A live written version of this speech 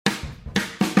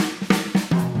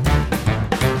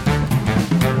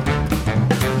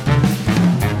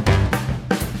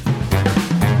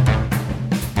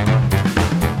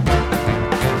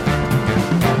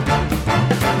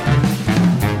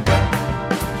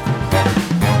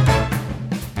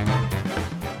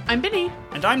I'm Biddy.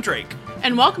 And I'm Drake.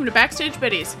 And welcome to Backstage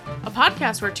Biddies, a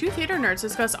podcast where two theater nerds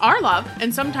discuss our love,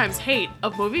 and sometimes hate,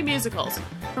 of movie musicals.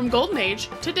 From Golden Age,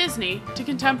 to Disney, to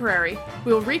contemporary,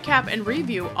 we will recap and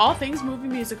review all things movie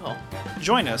musical.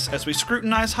 Join us as we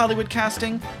scrutinize Hollywood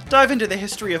casting, dive into the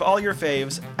history of all your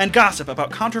faves, and gossip about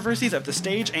controversies of the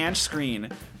stage and screen.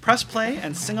 Press play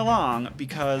and sing along,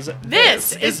 because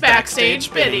This is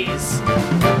Backstage Biddies.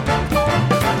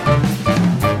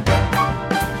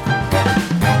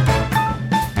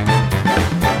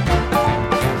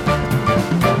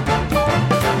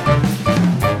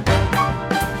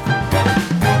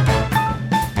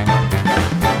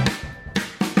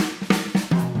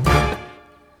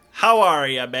 How are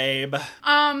ya, babe?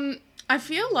 I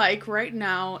feel like right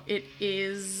now it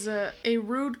is a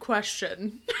rude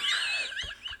question.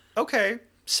 Okay,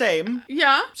 same.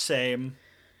 Yeah? Same.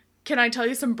 Can I tell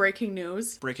you some breaking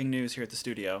news? Breaking news here at the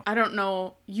studio. I don't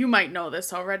know, you might know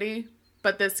this already,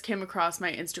 but this came across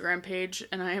my Instagram page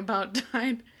and I about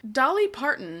died. Dolly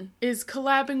Parton is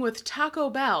collabing with Taco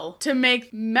Bell to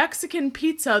make Mexican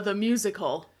Pizza the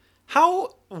musical.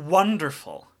 How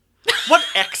wonderful. What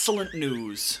excellent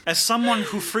news. As someone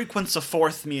who frequents a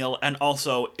fourth meal and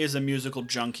also is a musical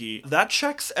junkie, that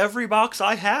checks every box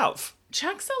I have.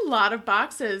 Checks a lot of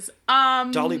boxes.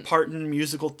 Dolly Parton,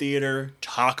 musical theater,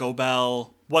 Taco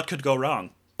Bell. What could go wrong?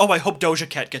 Oh, I hope Doja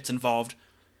Cat gets involved.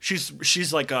 She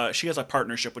has a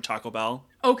partnership with Taco Bell.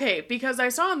 Okay, because I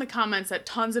saw in the comments that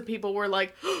tons of people were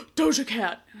like, Doja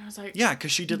Cat. And I was like, yeah,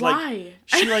 because she did why?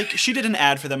 she did an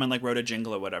ad for them and wrote a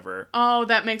jingle or whatever. Oh,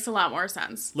 that makes a lot more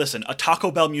sense. Listen, a Taco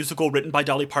Bell musical written by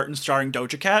Dolly Parton starring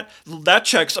Doja Cat, that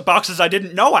checks boxes I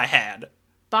didn't know I had.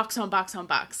 Box on box on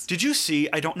box. Did you see,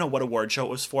 I don't know what award show it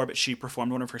was for, but she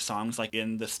performed one of her songs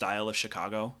in the style of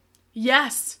Chicago?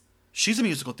 Yes. She's a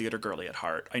musical theater girly at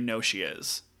heart. I know she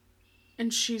is.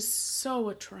 And she's so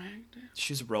attractive.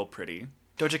 She's real pretty.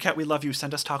 Doja Cat, we love you.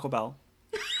 Send us Taco Bell.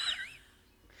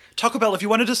 Taco Bell, if you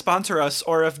wanted to sponsor us,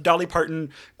 or if Dolly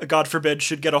Parton, God forbid,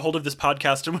 should get a hold of this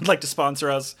podcast and would like to sponsor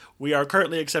us, we are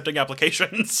currently accepting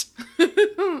applications.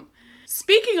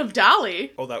 Speaking of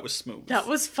Dolly. Oh, that was smooth. That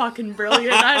was fucking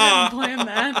brilliant. I didn't plan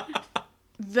that.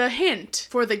 The hint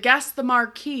for the Guess the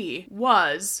Marquee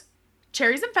was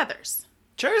cherries and feathers.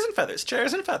 Cherries and feathers,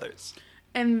 cherries and feathers.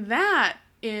 And that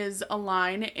is a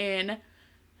line in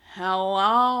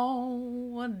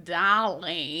Hello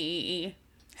Dolly.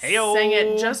 Heyo. Sang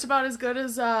it just about as good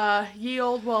as Ye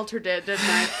Old Walter did, didn't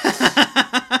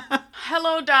I?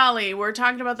 Hello Dolly. We're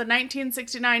talking about the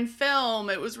 1969 film.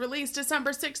 It was released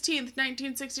December 16th,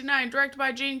 1969, directed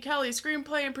by Gene Kelly,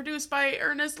 screenplay and produced by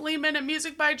Ernest Lehman, and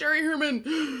music by Jerry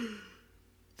Herman.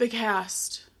 The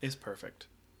cast is perfect.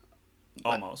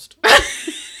 Almost.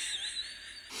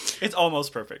 It's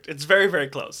almost perfect. It's very, very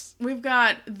close. We've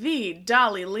got the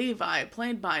Dolly Levy,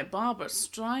 played by Barbra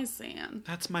Streisand.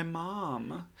 That's my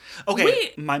mom.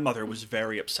 Okay, my mother was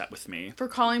very upset with me. For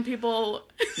calling people...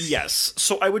 Yes.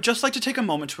 So I would just like to take a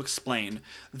moment to explain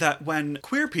that when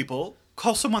queer people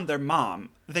call someone their mom,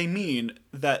 they mean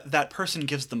that that person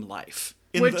gives them life.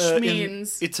 Which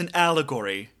means... It's an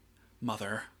allegory,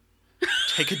 mother.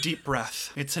 Take a deep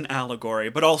breath. It's an allegory.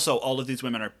 But also, all of these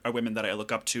women are women that I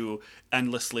look up to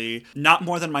endlessly. Not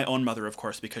more than my own mother, of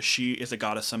course, because she is a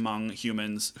goddess among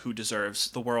humans who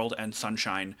deserves the world and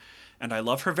sunshine. And I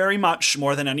love her very much,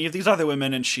 more than any of these other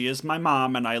women, and she is my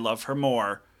mom, and I love her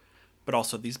more. But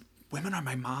also, these women are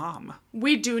my mom.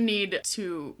 We do need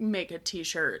to make a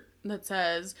t-shirt that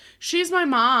says, she's my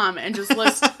mom, and just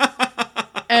list...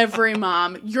 every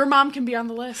mom. Your mom can be on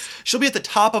the list. She'll be at the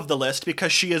top of the list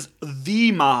because she is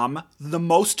the mom, the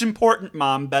most important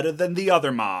mom, better than the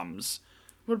other moms.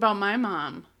 What about my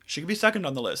mom? She could be second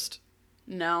on the list.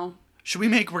 No. We're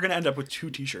going to end up with 2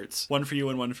 t-shirts. One for you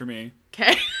and one for me.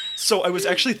 Okay. So I was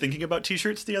actually thinking about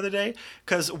t-shirts the other day,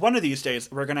 because one of these days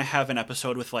we're going to have an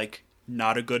episode with,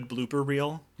 not a good blooper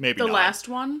reel. Maybe not. The last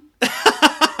one?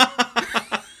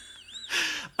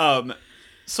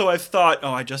 So I've thought,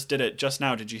 I just did it just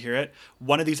now. Did you hear it?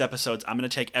 One of these episodes, I'm going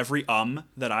to take every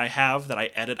that I have that I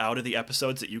edit out of the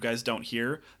episodes that you guys don't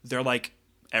hear. They're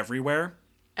everywhere.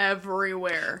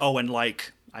 Everywhere. Oh, and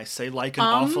I say an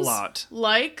awful lot.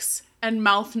 Likes, and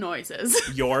mouth noises.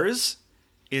 Yours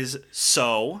is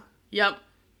so. Yep.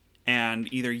 And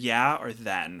either yeah or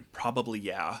then. Probably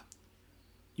yeah.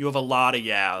 You have a lot of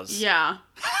yeahs. Yeah.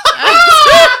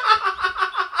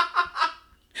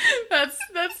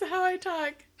 That's how I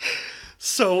talk.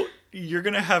 So you're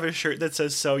going to have a shirt that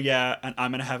says so yeah, and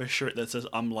I'm going to have a shirt that says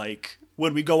I'm like.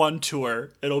 When we go on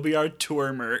tour, it'll be our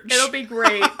tour merch. It'll be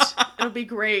great. It'll be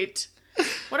great.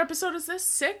 What episode is this?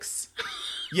 6?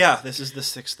 Yeah, this is the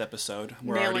 6th episode.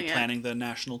 We're Nailing already it. planning the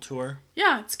national tour.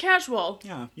 Yeah, it's casual.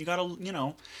 Yeah, you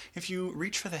gotta, if you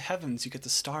reach for the heavens, you get the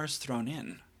stars thrown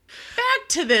in. Back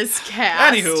to this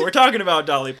cast. Anywho, we're talking about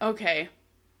Dolly. Okay.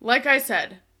 Like I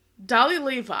said, Dolly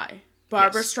Levy,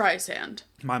 Barbara Yes. Streisand,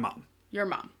 My mom. your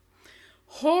mom.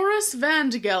 Horace Van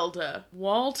Gelder,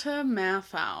 Walter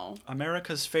Matthau.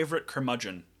 America's favorite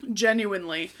curmudgeon.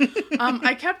 Genuinely.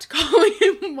 I kept calling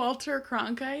him Walter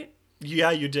Cronkite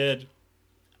Yeah, you did.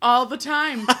 all the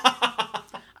time.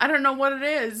 I don't know what it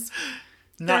is.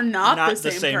 They're not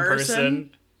the same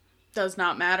person. Does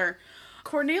not matter.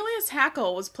 Cornelius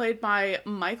Hackle was played by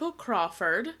Michael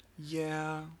Crawford.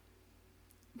 Yeah.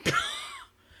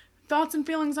 Thoughts and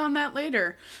feelings on that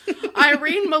later.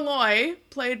 Irene Malloy,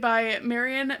 played by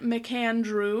Marion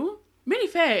McAndrew. Minnie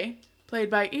Fay, played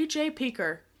by E.J.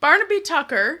 Peeker. Barnaby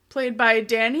Tucker, played by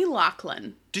Danny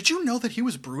Laughlin. Did you know that he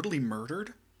was brutally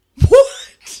murdered?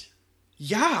 What?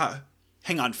 Yeah.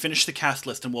 Hang on, finish the cast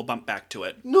list and we'll bump back to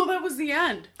it. No, that was the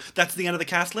end. That's the end of the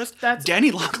cast list? That's-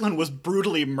 Danny Laughlin was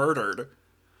brutally murdered.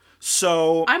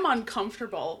 So... I'm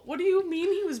uncomfortable. What do you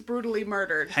mean he was brutally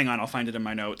murdered? Hang on, I'll find it in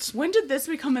my notes. When did this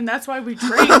become and that's why we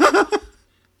drink?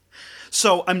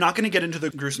 So, I'm not going to get into the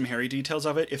gruesome, hairy details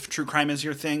of it. If true crime is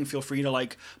your thing, feel free to,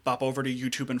 bop over to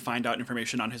YouTube and find out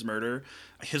information on his murder.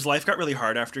 His life got really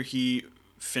hard after he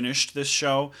finished this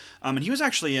show. And he was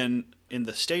actually in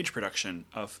the stage production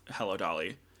of Hello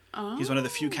Dolly. Oh. He's one of the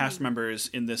few cast members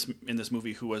in this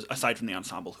movie who was, aside from the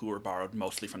ensemble, who were borrowed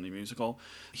mostly from the musical.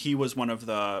 He was one of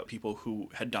the people who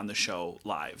had done the show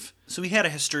live. So he had a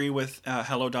history with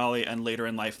Hello Dolly, and later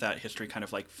in life that history kind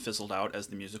of fizzled out as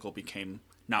the musical became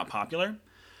not popular.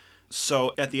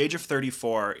 So at the age of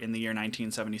 34 in the year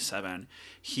 1977,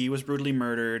 he was brutally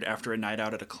murdered after a night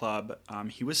out at a club.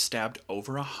 He was stabbed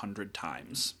over 100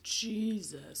 times.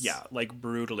 Jesus. Yeah,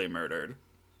 brutally murdered.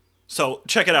 So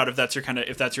check it out if that's your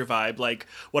vibe.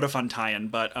 What a fun tie-in.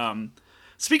 But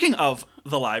speaking of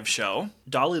the live show,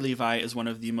 Dolly Levy is one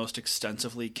of the most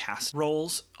extensively cast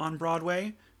roles on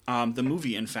Broadway. The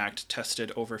movie, in fact,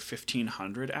 tested over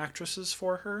 1,500 actresses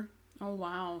for her. Oh,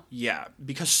 wow. Yeah,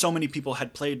 because so many people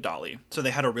had played Dolly, so they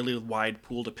had a really wide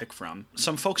pool to pick from.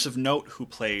 Some folks of note who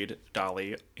played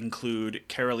Dolly include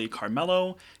Carolee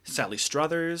Carmello, Sally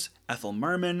Struthers, Ethel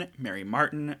Merman, Mary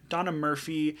Martin, Donna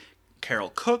Murphy,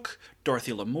 Carol Cook,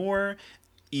 Dorothy Lamour,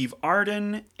 Eve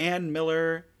Arden, Ann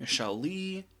Miller, Michelle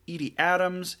Lee, Edie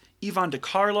Adams, Yvonne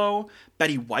DiCarlo.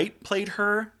 Betty White played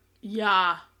her.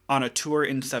 Yeah. On a tour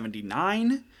in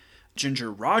 '79.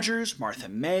 Ginger Rogers, Martha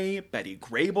May, Betty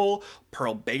Grable,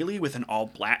 Pearl Bailey with an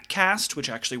all-black cast, which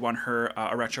actually won her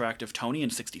a retroactive Tony in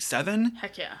 '67.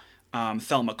 Heck yeah.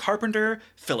 Thelma Carpenter,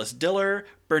 Phyllis Diller,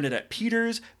 Bernadette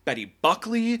Peters, Betty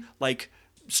Buckley,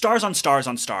 stars on stars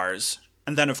on stars.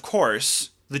 And then, of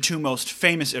course, the two most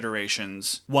famous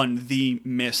iterations won the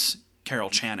Miss Carol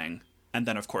Channing, and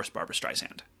then, of course, Barbara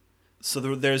Streisand. So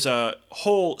there's a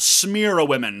whole smear of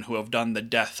women who have done the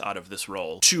death out of this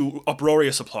role, to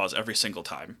uproarious applause every single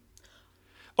time.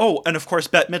 Oh, and of course,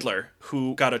 Bette Midler,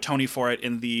 who got a Tony for it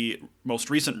in the most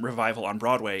recent revival on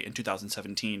Broadway in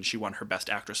 2017. She won her Best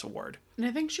Actress award. And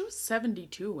I think she was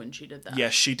 72 when she did that.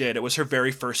 Yes, she did. It was her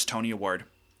very first Tony Award.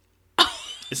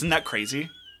 Isn't that crazy?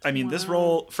 I mean, This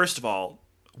role, first of all,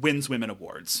 wins women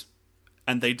awards,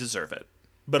 and they deserve it.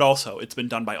 But also, it's been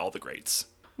done by all the greats.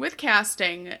 With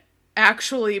casting,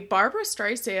 actually, Barbara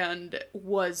Streisand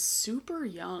was super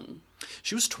young.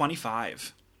 She was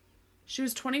 25. She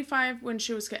was 25 when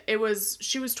she was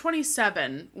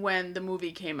 27 when the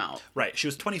movie came out. Right, she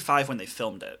was 25 when they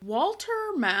filmed it. Walter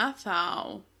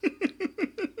Matthau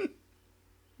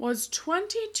was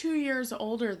 22 years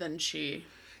older than she.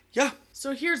 Yeah.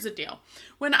 So here's the deal.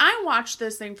 When I watched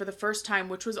this thing for the first time,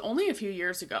 which was only a few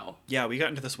years ago. Yeah, we got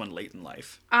into this one late in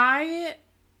life. I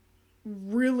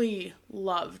really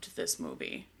loved this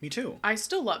movie. Me too. I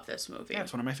still love this movie. Yeah,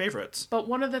 it's one of my favorites. But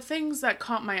one of the things that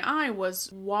caught my eye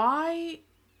was, why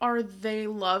are they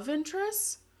love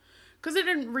interests? Because it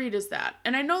didn't read as that.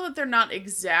 And I know that they're not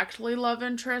exactly love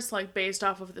interests, based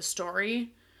off of the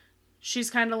story.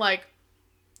 She's kind of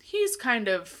he's kind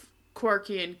of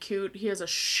quirky and cute. He has a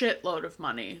shitload of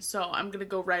money, so I'm going to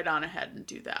go right on ahead and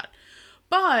do that.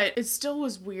 But it still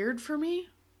was weird for me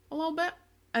a little bit.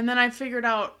 And then I figured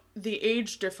out the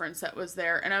age difference that was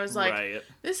there, and I was like, right.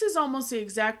 This is almost the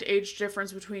exact age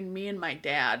difference between me and my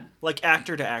dad.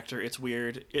 Actor to actor, it's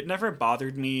weird. It never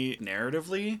bothered me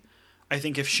narratively. I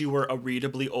think if she were a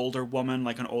readably older woman,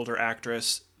 an older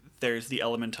actress, there's the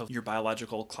element of your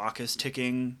biological clock is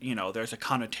ticking. There's a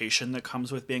connotation that comes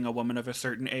with being a woman of a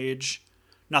certain age.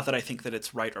 Not that I think that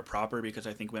it's right or proper, because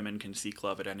I think women can seek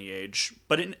love at any age.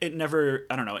 But it never,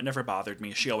 I don't know, it never bothered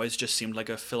me. She always just seemed like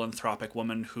a philanthropic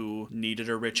woman who needed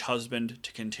a rich husband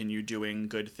to continue doing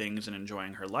good things and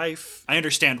enjoying her life. I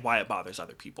understand why it bothers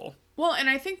other people. Well, and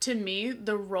I think to me,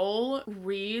 the role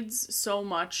reads so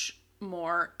much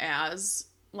more as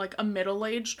like a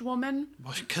middle-aged woman.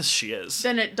 Well, because she is.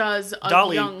 Than it does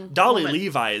a young Dolly woman.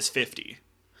 Levi is 50.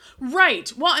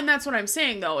 Right. Well, and that's what I'm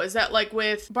saying, though, is that, like,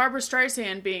 with Barbra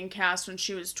Streisand being cast when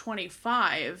she was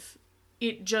 25,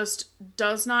 it just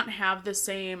does not have the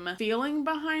same feeling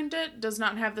behind it, does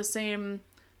not have the same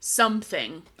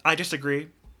something. I disagree,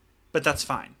 but that's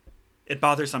fine. It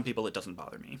bothers some people, it doesn't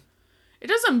bother me. It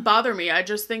doesn't bother me, I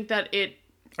just think that it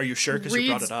Are you sure? Because you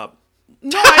brought it up.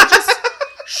 No, I just...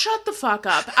 Shut the fuck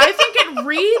up. I think it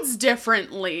reads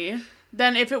differently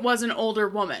than if it was an older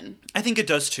woman. I think it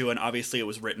does too, and obviously it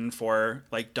was written for,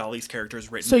 like, Dolly's character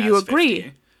is written so as you agree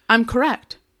 50. I'm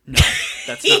correct. No,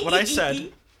 that's not what I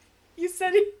said. You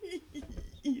said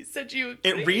you agree.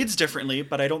 It reads differently,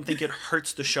 but I don't think it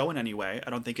hurts the show in any way. I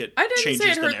don't think it I didn't changes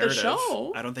say it the hurt narrative. the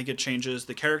show. I don't think it changes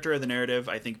the character or the narrative.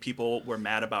 I think people were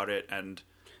mad about it, and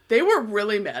they were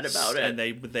really mad about it. And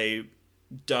they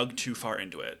dug too far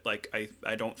into it. Like,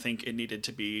 I don't think it needed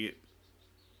to be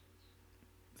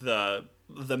the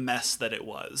mess that it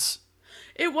was.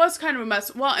 It was kind of a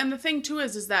mess. Well, and the thing too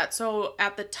is that, so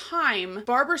at the time,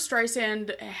 Barbra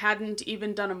Streisand hadn't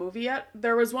even done a movie yet.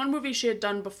 There was one movie she had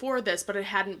done before this, but it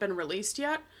hadn't been released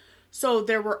yet. So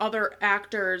there were other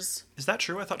actors. Is that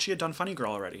true? I thought she had done Funny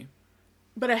Girl already.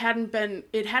 But it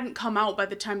hadn't come out by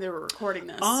the time they were recording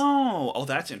this. Oh,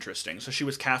 that's interesting. So she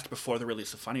was cast before the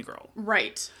release of Funny Girl.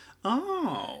 Right.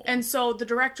 Oh. And so the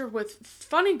director with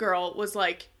Funny Girl was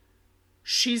like,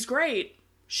 she's great.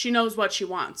 She knows what she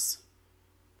wants.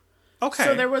 Okay.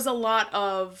 So there was a lot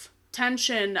of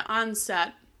tension on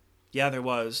set. Yeah, there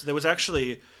was. There was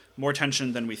actually more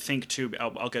tension than we think, too.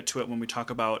 I'll get to it when we talk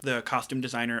about the costume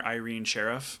designer, Irene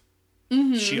Sheriff.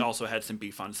 Mm-hmm. She also had some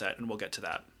beef on set, and we'll get to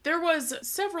that. There was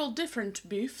several different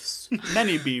beefs.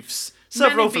 Many beefs.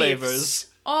 Several flavors. Beefs,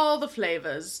 all the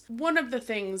flavors. One of the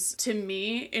things, to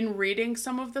me, in reading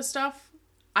some of the stuff,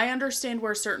 I understand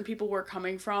where certain people were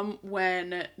coming from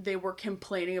when they were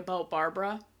complaining about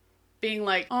Barbara. Being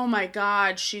like, oh my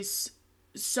god, she's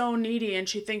so needy and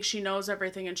she thinks she knows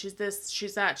everything and she's this,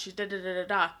 she's that, she's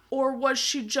da-da-da-da-da. Or was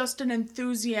she just an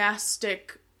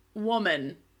enthusiastic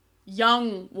woman,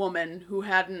 young woman who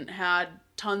hadn't had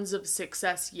tons of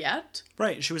success yet?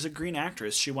 Right, she was a green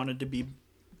actress. She wanted to be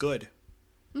good.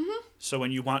 Mm-hmm. So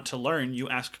when you want to learn, you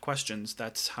ask questions.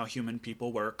 That's how human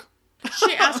people work.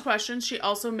 She asked questions. She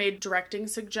also made directing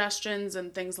suggestions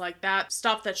and things like that.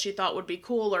 Stuff that she thought would be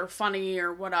cool or funny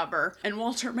or whatever. And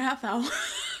Walter Matthau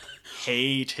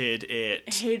hated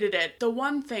it. Hated it. The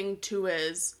one thing, too,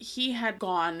 is he had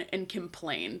gone and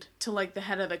complained to, like, the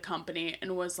head of the company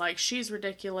and was like, she's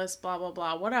ridiculous, blah, blah,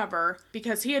 blah, whatever.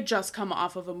 Because he had just come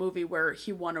off of a movie where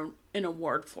he won an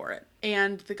award for it.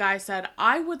 And the guy said,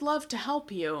 I would love to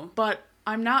help you, but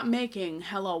I'm not making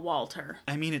Hello, Walter.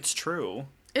 I mean, it's true.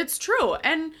 It's true.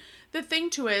 And the thing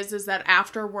too is that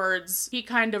afterwards he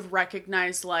kind of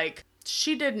recognized, like,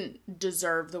 she didn't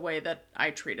deserve the way that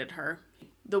I treated her.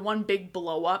 The one big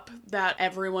blow up that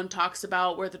everyone talks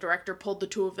about where the director pulled the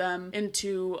two of them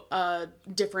into a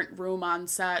different room on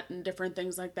set and different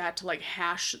things like that to, like,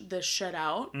 hash this shit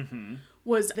out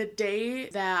was the day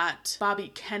that Bobby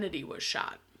Kennedy was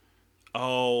shot.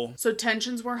 Oh. So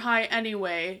tensions were high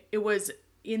anyway. It was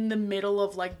in the middle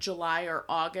of, like, July or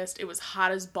August. It was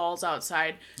hot as balls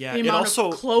outside. Yeah, the amount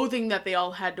of clothing that they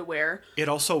all had to wear. It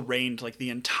also rained, like,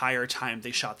 the entire time they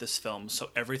shot this film,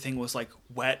 so everything was, like,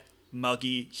 wet,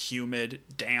 muggy, humid,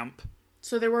 damp.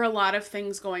 So there were a lot of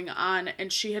things going on,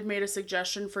 and she had made a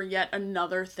suggestion for yet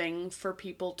another thing for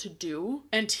people to do,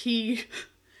 and he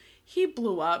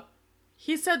blew up.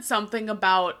 He said something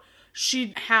about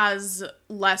she has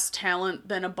less talent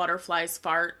than a butterfly's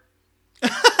fart.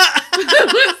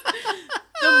 It was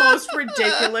the most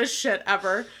ridiculous shit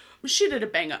ever. She did a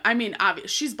bang up. I mean, obviously,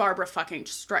 she's Barbra fucking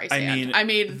Streisand. I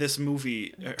mean, this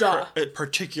movie, duh.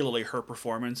 Particularly her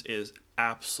performance, is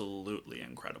absolutely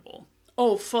incredible.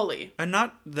 Oh, fully. And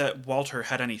not that Walter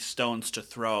had any stones to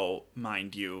throw,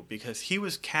 mind you, because he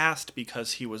was cast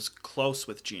because he was close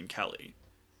with Gene Kelly,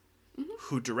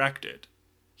 who directed.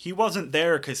 He wasn't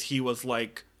there because he was,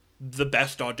 like, the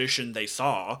best audition they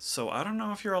saw. So I don't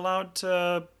know if you're allowed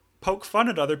to poke fun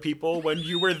at other people when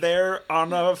you were there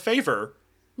on a favor.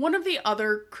 One of the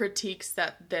other critiques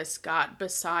that this got,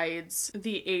 besides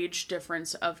the age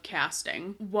difference of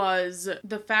casting, was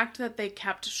the fact that they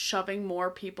kept shoving more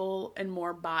people and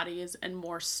more bodies and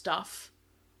more stuff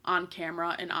on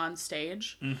camera and on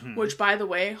stage, which, by the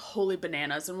way, holy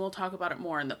bananas, and we'll talk about it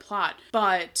more in the plot.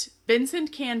 But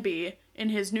Vincent Canby, in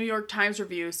his New York Times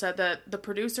review, said that the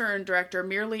producer and director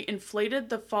merely inflated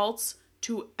the faults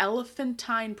to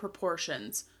elephantine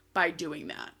proportions by doing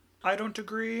that. I don't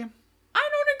agree. I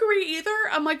don't agree either.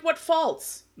 I'm like, what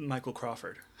faults? Michael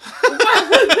Crawford.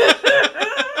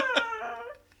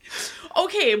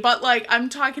 Okay, but like, I'm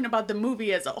talking about the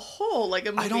movie as a whole, like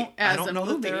a movie as a movie. I don't know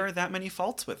that there are that many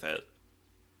faults with it.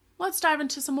 Let's dive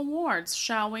into some awards,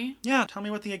 shall we? Yeah, tell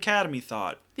me what the Academy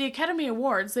thought. The Academy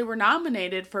Awards, they were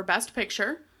nominated for Best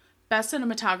Picture, Best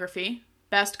Cinematography,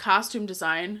 Best Costume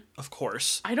Design. Of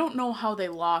course. I don't know how they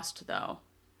lost, though.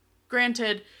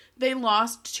 Granted, they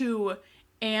lost to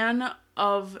Anne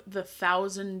of the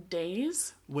Thousand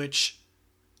Days, which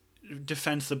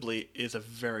defensibly is a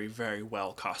very, very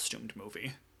well costumed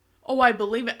movie. Oh, I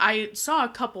believe it. I saw a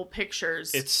couple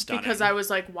pictures. It's stunning. Because I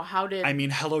was like, well, how did... I mean,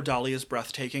 Hello Dolly is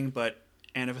breathtaking, but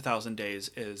Anne of a Thousand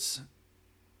Days is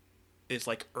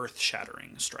like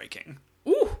earth-shattering, striking.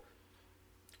 Ooh!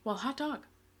 Well, hot dog.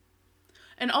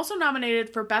 And also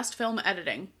nominated for Best Film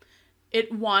Editing.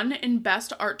 It won in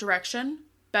Best Art Direction,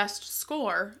 Best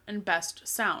Score, and Best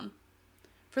Sound.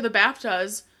 For the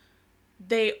BAFTAs,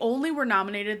 they only were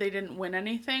nominated, they didn't win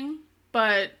anything,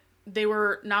 but they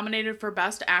were nominated for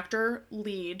Best Actor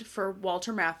Lead for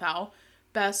Walter Matthau,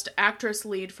 Best Actress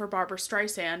Lead for Barbra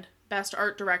Streisand, Best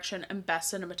Art Direction, and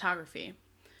Best Cinematography.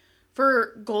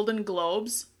 For Golden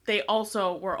Globes, they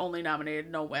also were only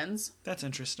nominated, no wins. That's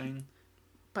interesting.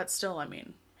 But still, I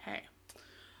mean, hey.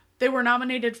 They were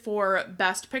nominated for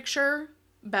Best Picture,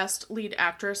 Best Lead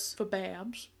Actress for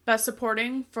Babs, Best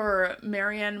Supporting for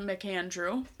Marianne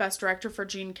McAndrew, Best Director for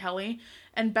Gene Kelly,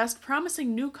 and Best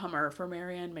Promising Newcomer for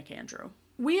Marianne McAndrew.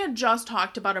 We had just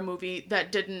talked about a movie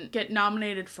that didn't get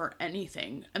nominated for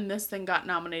anything, and this thing got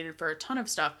nominated for a ton of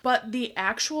stuff, but the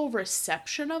actual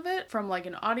reception of it, from like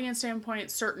an audience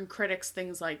standpoint, certain critics,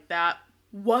 things like that,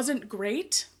 wasn't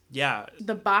great. Yeah.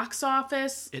 The box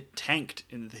office... It tanked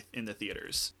in the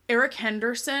theaters. Eric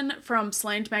Henderson from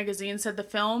Slant Magazine said the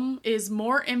film is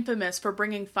more infamous for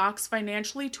bringing Fox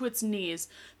financially to its knees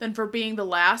than for being the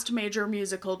last major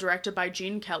musical directed by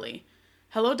Gene Kelly.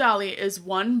 Hello Dolly is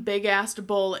one big-assed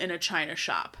bull in a china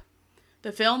shop.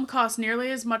 The film cost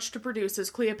nearly as much to produce as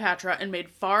Cleopatra and made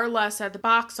far less at the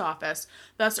box office,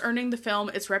 thus earning the film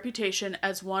its reputation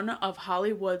as one of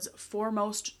Hollywood's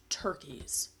foremost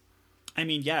turkeys. I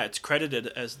mean, yeah, it's credited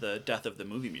as the death of the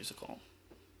movie musical.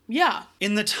 Yeah.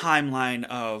 In the timeline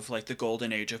of, like, the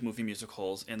golden age of movie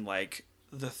musicals in, like,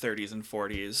 the 30s and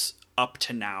 40s up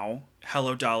to now,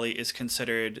 Hello Dolly is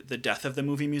considered the death of the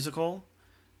movie musical.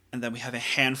 And then we have a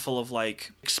handful of,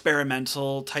 like,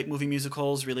 experimental type movie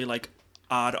musicals, really, like,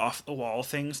 odd off-the-wall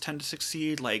things tend to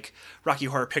succeed, like Rocky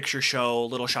Horror Picture Show,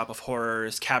 Little Shop of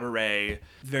Horrors, Cabaret.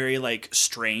 Very, like,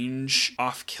 strange,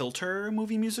 off-kilter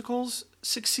movie musicals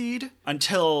succeed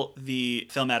until the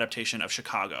film adaptation of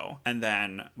Chicago. And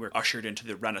then we're ushered into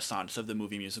the renaissance of the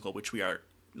movie musical, which we are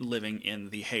living in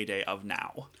the heyday of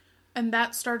now. And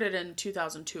that started in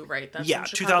 2002, right? That's yeah,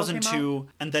 2002,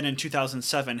 and then in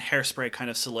 2007, Hairspray kind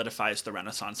of solidifies the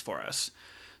renaissance for us.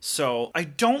 So I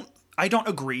don't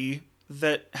agree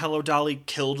that Hello Dolly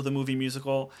killed the movie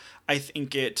musical. I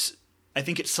think it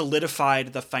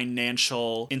solidified the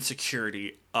financial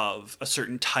insecurity of a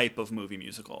certain type of movie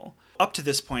musical. Up to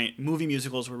this point, movie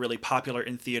musicals were really popular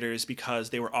in theaters because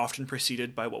they were often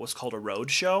preceded by what was called a road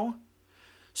show.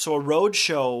 So a road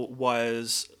show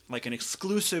was like an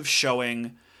exclusive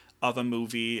showing of a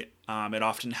movie. It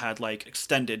often had like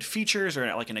extended features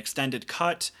or like an extended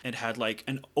cut. It had like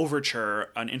an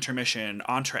overture, an intermission,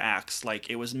 entr'actes. Like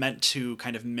it was meant to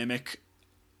kind of mimic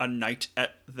a night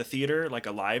at the theater, like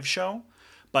a live show,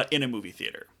 but in a movie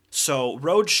theater. So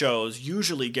road shows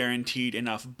usually guaranteed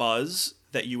enough buzz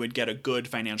that you would get a good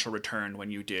financial return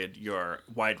when you did your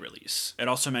wide release. It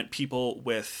also meant people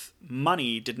with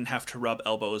money didn't have to rub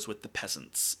elbows with the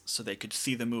peasants, so they could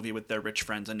see the movie with their rich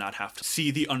friends and not have to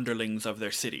see the underlings of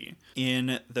their city.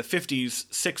 In the 50s,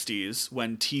 60s,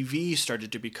 when TV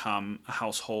started to become a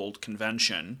household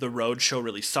convention, the road show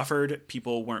really suffered.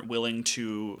 People weren't willing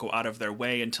to go out of their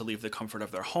way and to leave the comfort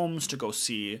of their homes to go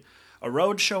see a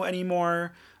road show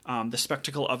anymore. The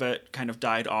spectacle of it kind of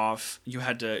died off. You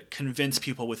had to convince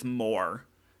people with more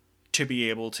to be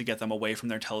able to get them away from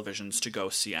their televisions to go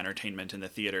see entertainment in the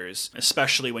theaters,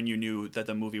 especially when you knew that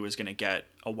the movie was going to get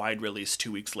a wide release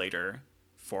 2 weeks later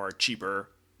for cheaper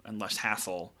and less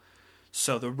hassle.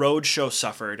 So the road show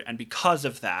suffered, and because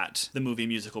of that, the movie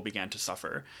musical began to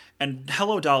suffer. And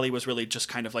Hello Dolly was really just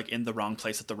kind of like in the wrong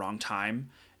place at the wrong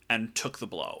time and took the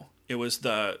blow. It was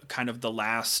the kind of the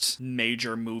last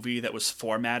major movie that was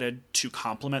formatted to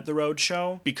complement the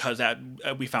Roadshow because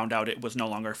we found out it was no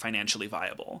longer financially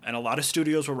viable. And a lot of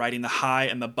studios were riding the high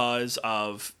and the buzz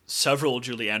of several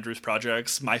Julie Andrews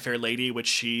projects. My Fair Lady, which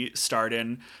she starred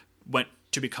in, went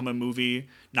to become a movie,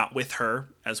 not with her,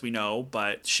 as we know,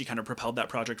 but she kind of propelled that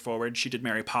project forward. She did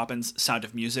Mary Poppins. Sound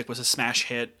of Music was a smash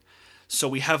hit. So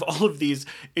we have all of these.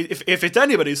 If it's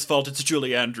anybody's fault, it's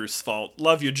Julie Andrews' fault.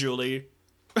 Love you, Julie.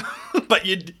 But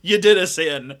you did us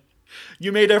in.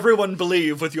 You made everyone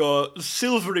believe with your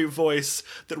silvery voice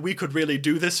that we could really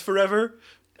do this forever.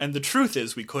 And the truth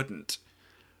is we couldn't.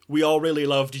 We all really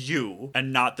loved you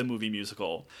and not the movie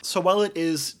musical. So while it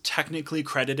is technically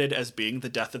credited as being the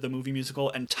death of the movie musical,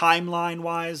 and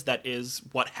timeline-wise that is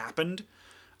what happened,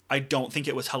 I don't think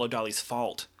it was Hello Dolly's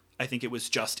fault. I think it was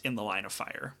just in the line of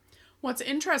fire. What's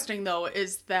interesting, though,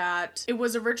 is that it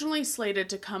was originally slated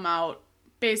to come out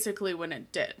basically when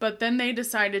it did. But then they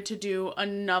decided to do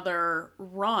another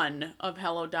run of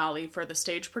Hello Dolly for the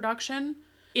stage production.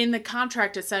 In the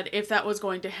contract, it said if that was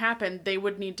going to happen, they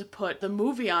would need to put the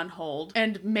movie on hold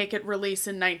and make it release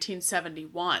in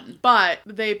 1971. But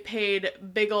they paid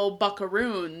big ol'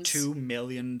 buckaroons $2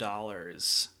 million.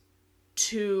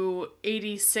 To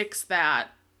 86 that.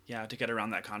 Yeah, to get around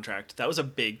that contract. That was a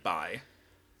big buy.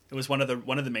 It was one of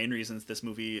the main reasons this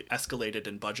movie escalated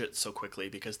in budget so quickly,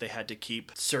 because they had to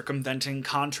keep circumventing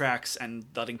contracts and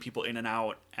letting people in and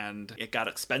out, and it got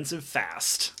expensive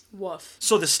fast. Woof.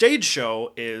 So the stage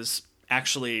show is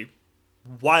actually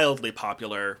wildly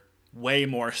popular, way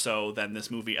more so than this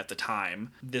movie at the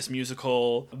time. This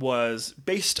musical was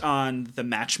based on The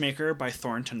Matchmaker by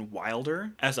Thornton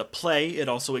Wilder. As a play, it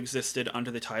also existed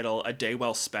under the title A Day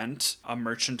Well Spent, A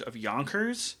Merchant of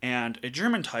Yonkers, and a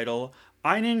German title,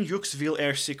 Einen Jux will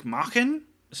sich machen.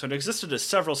 So it existed as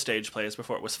several stage plays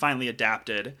before it was finally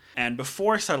adapted. And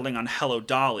before settling on Hello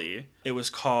Dolly, it was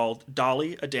called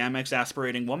Dolly, a Damn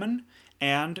Exasperating Woman,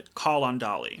 and Call on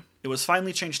Dolly. It was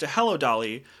finally changed to Hello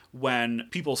Dolly when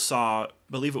people saw, I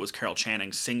believe it was Carol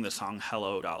Channing, sing the song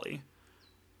Hello Dolly.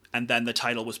 And then the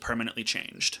title was permanently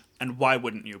changed. And why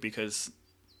wouldn't you? Because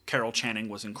Carol Channing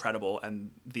was incredible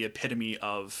and the epitome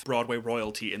of Broadway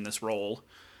royalty in this role.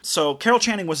 So Carol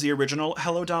Channing was the original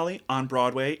Hello Dolly on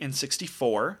Broadway in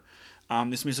 1964.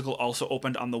 This musical also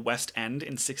opened on the West End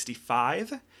in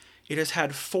 1965. It has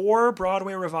had 4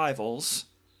 Broadway revivals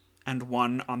and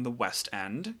 1 on the West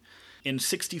End. In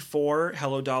 1964,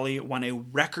 Hello Dolly won a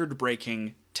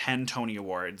record-breaking 10 Tony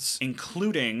Awards,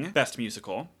 including Best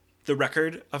Musical. The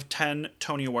record of 10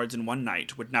 Tony Awards in one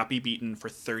night would not be beaten for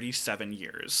 37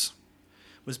 years.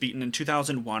 It was beaten in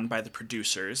 2001 by The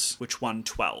Producers, which won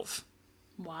 12.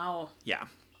 Wow. Yeah.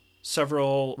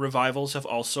 Several revivals have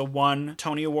also won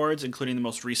Tony Awards, including the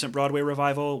most recent Broadway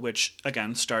revival, which,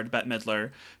 again, starred Bette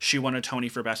Midler. She won a Tony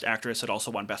for Best Actress. It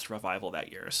also won Best Revival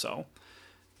that year. So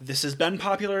this has been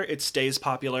popular. It stays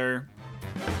popular.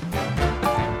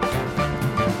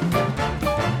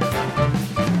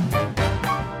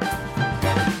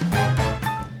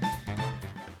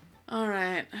 All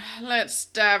right. Let's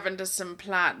dive into some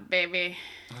plot, baby.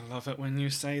 I love it when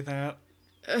you say that.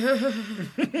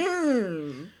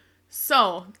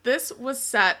 So, this was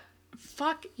set...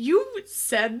 Fuck, you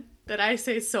said that I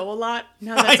say so a lot.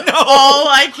 Now that's all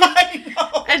I can... I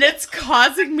know. And it's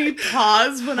causing me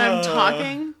pause when I'm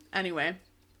talking. Anyway,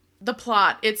 the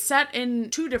plot. It's set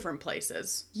in 2 different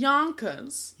places.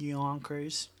 Yonkers.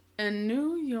 And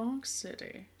New York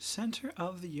City. Center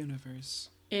of the universe.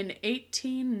 In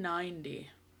 1890.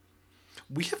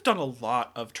 We have done a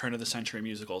lot of turn-of-the-century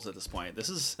musicals at this point. This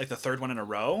is like the 3rd one in a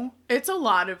row. It's a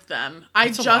lot of them. I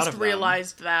just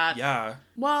realized that. Yeah.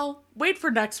 Well, wait for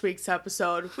next week's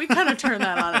episode. We kind of turn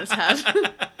that on its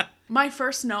head. My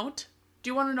first note. Do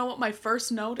you want to know what my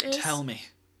first note is? Tell me.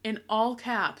 In all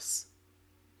caps.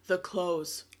 The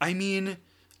clothes. I mean,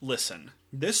 listen.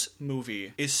 This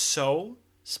movie is so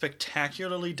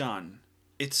spectacularly done.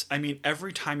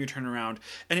 Every time you turn around,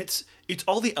 and it's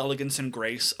all the elegance and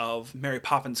grace of Mary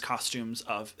Poppins costumes,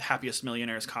 of Happiest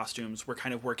Millionaires costumes. We're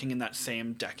kind of working in that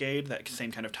same decade, that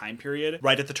same kind of time period,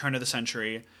 right at the turn of the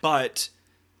century. But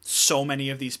so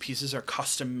many of these pieces are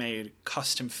custom made,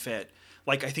 custom fit.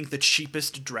 Like, I think the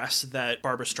cheapest dress that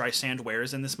Barbra Streisand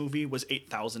wears in this movie was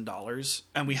 $8,000.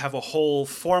 And we have a whole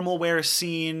formal wear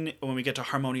scene when we get to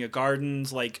Harmonia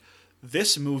Gardens. Like,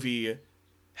 this movie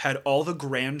had all the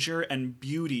grandeur and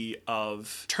beauty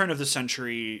of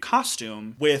turn-of-the-century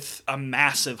costume with a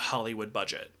massive Hollywood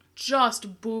budget.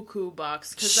 Just buku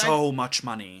bucks. So much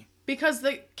money. Because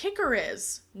the kicker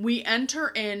is, we enter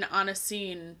in on a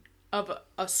scene of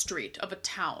a street, of a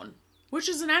town. Which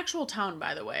is an actual town,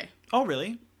 by the way. Oh,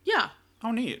 really? Yeah.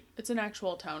 Oh, neat. It's an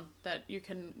actual town that you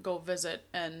can go visit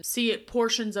and see it.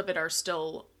 Portions of it are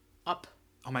still up.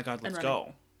 Oh my God, let's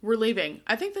go. We're leaving.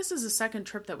 I think this is the second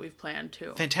trip that we've planned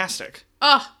too. Fantastic.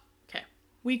 Okay.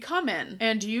 We come in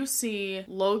and you see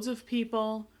loads of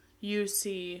people. You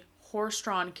see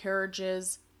horse-drawn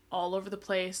carriages all over the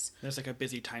place. There's like a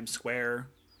busy Times Square.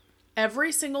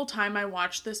 Every single time I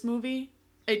watch this movie,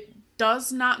 it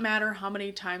does not matter how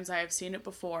many times I have seen it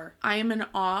before, I am in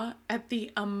awe at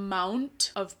the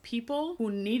amount of people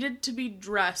who needed to be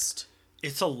dressed.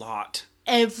 It's a lot.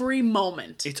 Every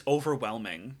moment. It's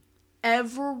overwhelming.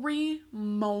 Every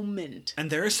moment.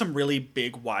 And there are some really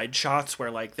big wide shots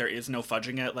where, like, there is no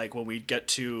fudging it. Like, when we get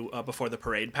to before the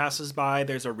parade passes by,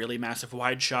 there's a really massive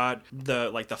wide shot.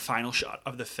 The final shot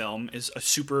of the film is a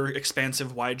super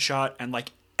expansive wide shot, and,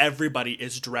 like, everybody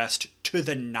is dressed to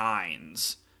the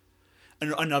nines.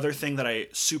 And another thing that I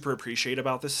super appreciate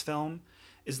about this film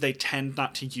is they tend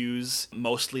not to use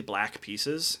mostly black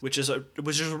pieces, which is a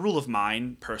rule of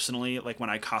mine personally. Like,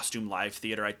 when I costume live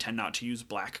theater, I tend not to use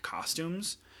black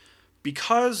costumes,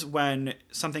 because when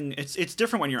something, it's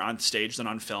different when you're on stage than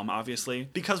on film, obviously,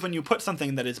 because when you put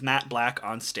something that is matte black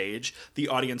on stage, the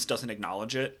audience doesn't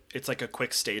acknowledge it. It's like a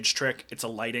quick stage trick. It's a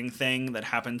lighting thing that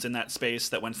happens in that space,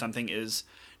 that when something is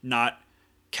not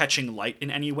catching light in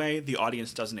any way, the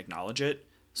audience doesn't acknowledge it.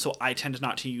 So I tend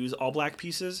not to use all black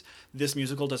pieces. This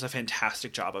musical does a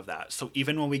fantastic job of that. So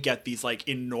even when we get these, like,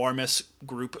 enormous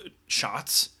group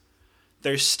shots,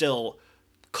 there's still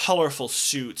colorful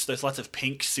suits. There's lots of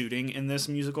pink suiting in this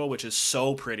musical, which is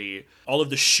so pretty. All of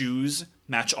the shoes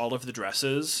match all of the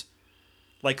dresses.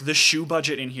 Like, the shoe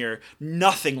budget in here,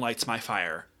 nothing lights my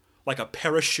fire like a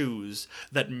pair of shoes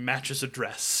that matches a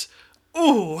dress.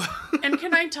 Ooh! And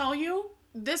can I tell you,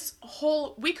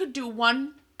 we could do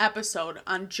one episode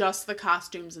on just the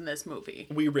costumes in this movie.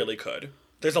 We really could.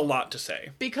 There's a lot to say.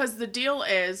 Because the deal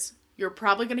is, you're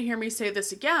probably going to hear me say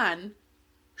this again,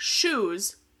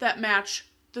 shoes that match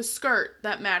the skirt,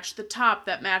 that match the top,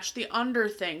 that match the under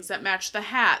things, that match the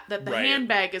hat, that the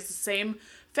handbag is the same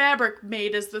fabric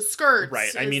made as the skirts.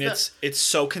 Right. I mean, it's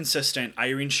so consistent.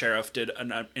 Irene Sheriff did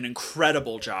an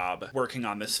incredible job working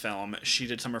on this film. She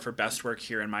did some of her best work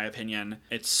here, in my opinion.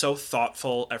 It's so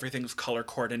thoughtful. Everything's color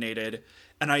coordinated.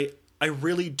 And I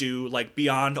really do, like,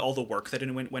 beyond all the work that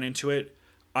went into it,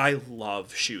 I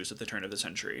love shoes at the turn of the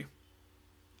century.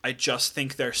 I just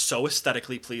think they're so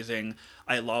aesthetically pleasing.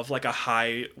 I love, like, a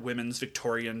high women's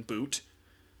Victorian boot.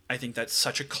 I think that's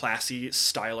such a classy,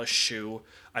 stylish shoe.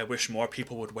 I wish more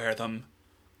people would wear them.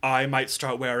 I might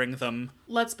start wearing them.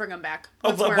 Let's bring them back.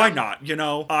 Why not? You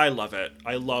know, I love it.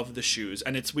 I love the shoes.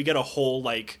 And we get a whole,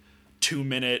 like,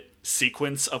 2-minute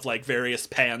sequence of, like, various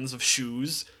pans of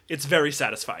shoes. It's very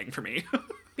satisfying for me.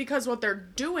 Because what they're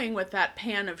doing with that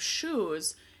pan of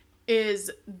shoes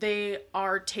is they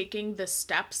are taking the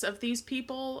steps of these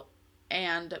people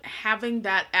and having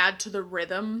that add to the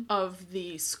rhythm of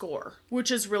the score,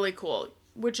 which is really cool,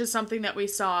 which is something that we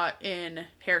saw in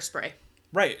Hairspray.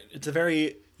 Right. It's a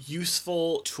very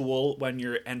useful tool when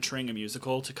you're entering a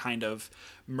musical to kind of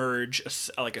merge a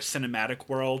cinematic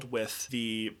world with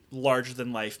the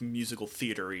larger-than-life musical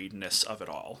theater-ness of it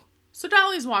all. So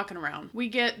Dolly's walking around. We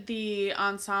get the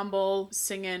ensemble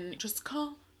singing, "Just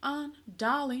Call on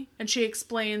Dolly," and she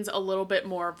explains a little bit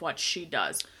more of what she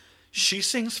does. She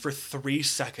sings for 3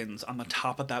 seconds on the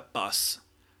top of that bus,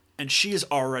 and she is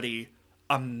already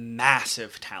a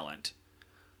massive talent.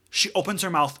 She opens her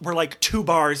mouth. We're like 2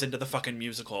 bars into the fucking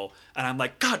musical, and I'm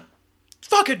like, God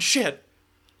fucking shit.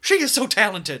 She is so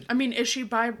talented. I mean, is she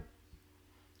by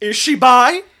Is she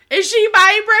Barbra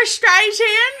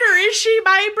Streisand, or is she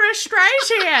Barbra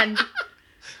Streisand?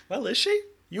 Well, is she?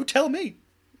 You tell me.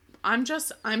 I'm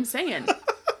saying.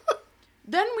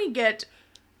 Then we get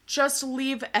Just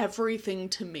Leave Everything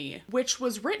to Me, which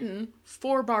was written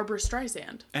for Barbra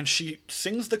Streisand. And she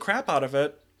sings the crap out of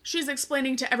it. She's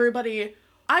explaining to everybody,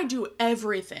 I do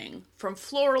everything from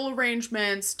floral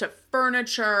arrangements to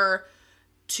furniture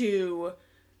to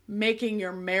making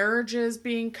your marriages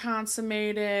being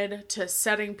consummated to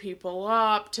setting people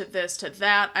up to this to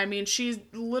that. I mean, she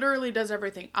literally does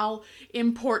everything. I'll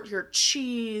import your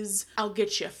cheese. I'll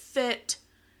get you fit.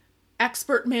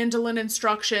 Expert mandolin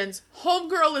instructions.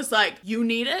 Homegirl is like, you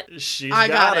need it? I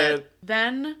got it.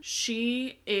 Then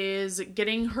she is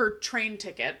getting her train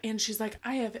ticket and she's like,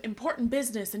 I have important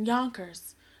business in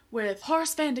Yonkers with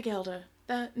Horace Van de Gelder,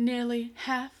 the nearly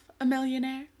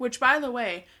 $500,000, which, by the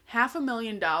way,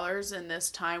 $500,000 in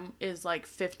this time is like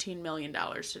 $15 million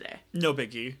today. No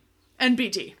biggie.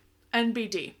 NBD.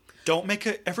 Don't make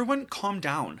it. Everyone calm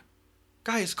down.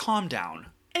 Guys, calm down.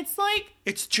 It's like...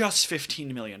 It's just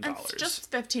 $15 million. It's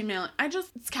just $15 million.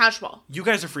 It's casual. You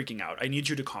guys are freaking out. I need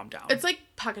you to calm down. It's like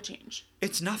pocket change.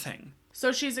 It's nothing.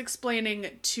 So she's explaining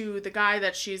to the guy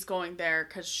that she's going there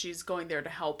because she's going there to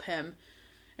help him.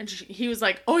 And he was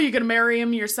like, oh, you gonna marry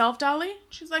him yourself, Dolly?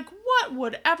 She's like, what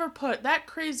would ever put that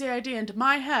crazy idea into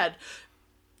my head?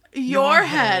 Your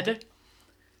head.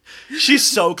 She's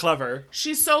so clever.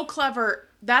 She's so clever.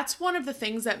 That's one of the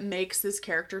things that makes this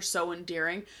character so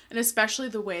endearing, and especially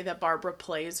the way that Barbara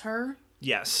plays her.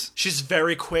 Yes. She's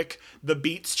very quick. The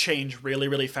beats change really,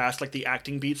 really fast, like the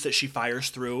acting beats that she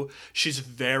fires through. She's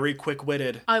very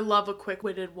quick-witted. I love a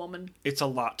quick-witted woman. It's a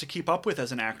lot to keep up with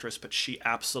as an actress, but she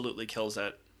absolutely kills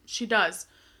it. She does.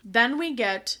 Then we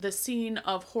get the scene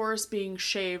of Horace being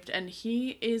shaved, and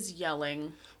he is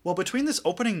yelling. Well, between this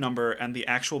opening number and the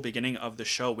actual beginning of the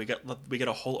show, we get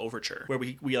a whole overture where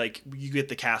you get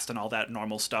the cast and all that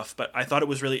normal stuff. But I thought it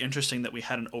was really interesting that we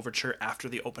had an overture after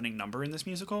the opening number in this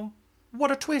musical.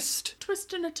 What a twist!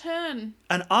 Twist and a turn.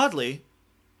 And oddly,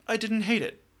 I didn't hate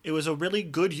it. It was a really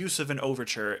good use of an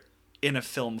overture in a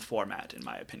film format, in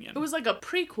my opinion. It was like a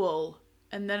prequel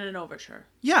and then an overture.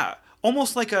 Yeah,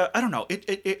 almost like I don't know.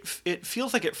 It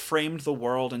feels like it framed the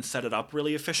world and set it up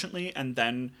really efficiently, and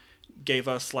then gave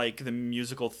us like the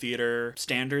musical theater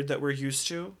standard that we're used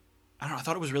to. I don't know. I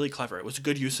thought it was really clever. It was a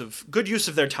good use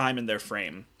of their time and their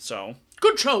frame. So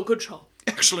good show.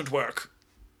 Excellent work.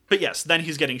 But yes, then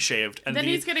he's getting shaved, and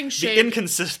the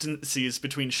inconsistencies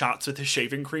between shots with his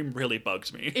shaving cream really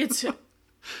bugs me. It's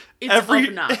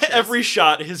obnoxious. Every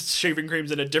shot, his shaving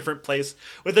cream's in a different place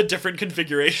with a different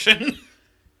configuration.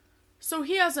 So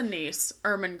he has a niece,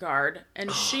 Ermengarde,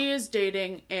 and she is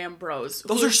dating Ambrose.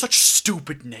 Those are such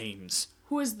stupid names.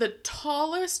 Who is the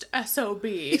tallest SOB.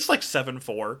 He's like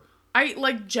 7'4".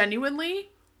 Genuinely,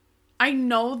 I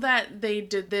know that they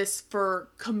did this for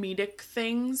comedic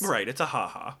things. Right, it's a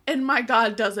haha. And my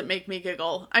God, does it make me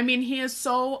giggle. I mean, he is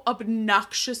so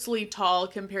obnoxiously tall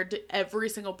compared to every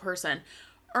single person.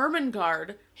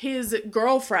 Ermengarde, his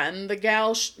girlfriend, the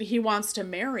gal he wants to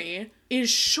marry, is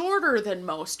shorter than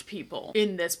most people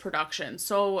in this production.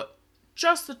 So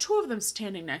just the two of them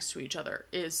standing next to each other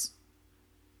is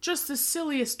just the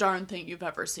silliest darn thing you've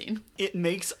ever seen. It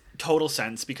makes total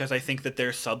sense because I think that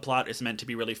their subplot is meant to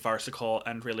be really farcical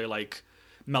and really like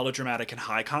melodramatic and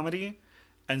high comedy.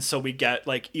 And so we get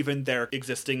like even their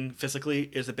existing physically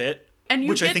is a bit,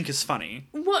 which I think is funny.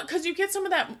 Well, because you get some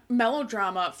of that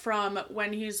melodrama from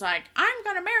when he's like, I'm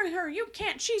going to marry her. You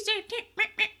can't. She's 18.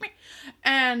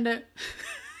 And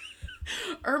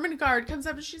Ermengarde comes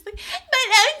up and she's like, but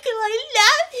uncle, I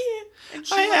love him. And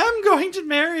I am going to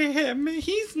marry him.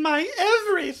 He's my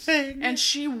everything. And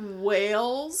she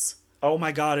wails. Oh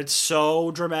my God, it's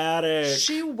so dramatic.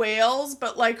 She wails,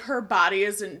 but like her body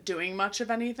isn't doing much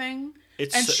of anything.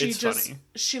 It's funny.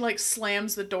 She like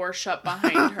slams the door shut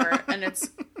behind her, and it's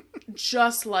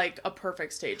just like a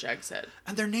perfect stage exit.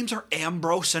 And their names are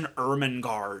Ambrose and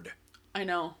Ermengarde. I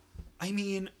know. I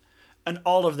mean, and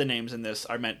all of the names in this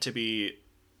are meant to be...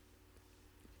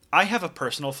 I have a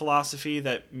personal philosophy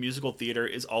that musical theater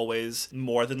is always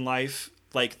more than life.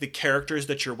 Like, the characters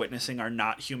that you're witnessing are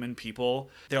not human people.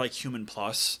 They're like human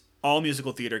plus. All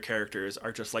musical theater characters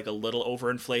are just like a little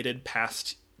overinflated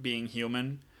past being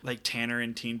human. Like Tanner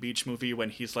in Teen Beach Movie when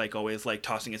he's like always like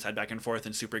tossing his head back and forth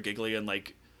and super giggly and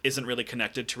like isn't really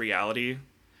connected to reality.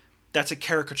 That's a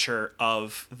caricature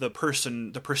of the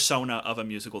persona of a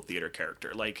musical theater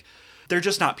character. Like, they're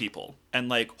just not people. And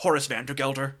like Horace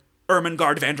Vandergelder,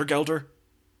 Ermengarde Vandergelder,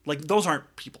 like those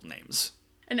aren't people names.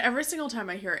 And every single time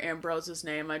I hear Ambrose's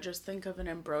name, I just think of an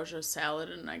ambrosia salad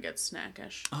and I get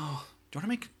snackish. Oh, do you want to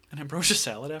make an ambrosia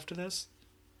salad after this?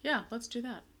 Yeah, let's do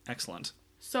that. Excellent.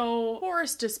 So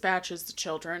Horace dispatches the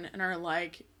children and are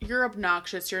like, you're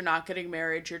obnoxious, you're not getting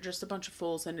married, you're just a bunch of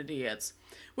fools and idiots.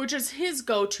 Which is his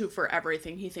go-to for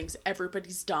everything. He thinks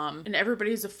everybody's dumb and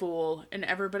everybody's a fool and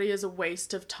everybody is a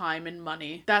waste of time and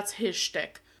money. That's his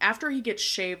shtick. After he gets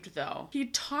shaved, though, he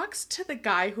talks to the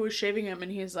guy who is shaving him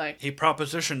and he's like... He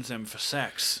propositions him for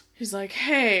sex. He's like,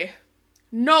 hey,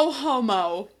 no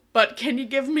homo, but can you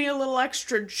give me a little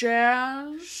extra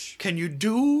jazz? Can you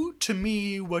do to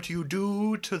me what you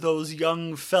do to those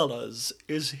young fellas,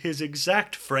 is his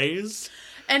exact phrase.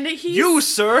 And he... You,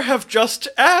 sir, have just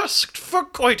asked for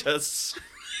coitus.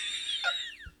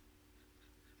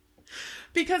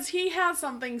 Because he has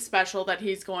something special that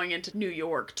he's going into New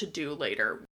York to do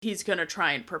later. He's going to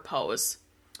try and propose.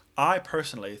 I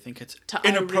personally think it's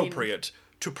inappropriate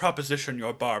to proposition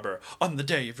your barber on the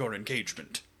day of your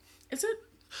engagement. Is it?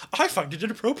 I find it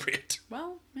inappropriate.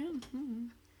 Well, man. Mm-hmm.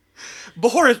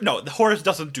 But Horace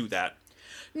doesn't do that.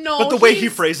 No, but the way he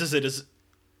phrases it is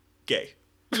gay.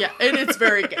 Yeah, and it's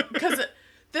very gay. Because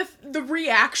the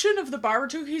reaction of the barber,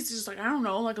 too, he's just like, I don't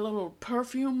know, like a little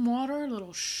perfume water, a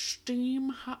little steam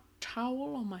hot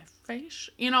towel on my face.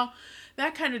 You know,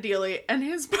 that kind of dealie. And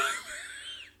his barber,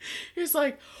 he's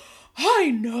like,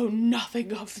 I know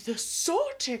nothing of the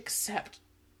sort except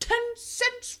 10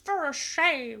 cents for a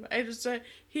shave. I just say,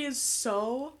 he is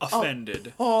so offended.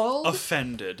 Appalled.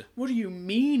 Offended. What do you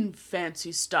mean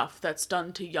fancy stuff that's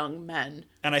done to young men?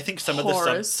 And I think some of the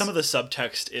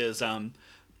subtext is,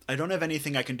 I don't have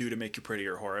anything I can do to make you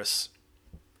prettier, Horace.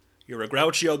 You're a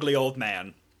grouchy, ugly old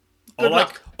man.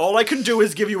 All I can do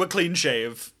is give you a clean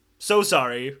shave. So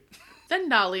sorry. Then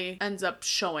Dolly ends up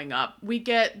showing up. We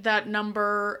get that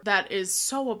number that is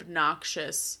so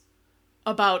obnoxious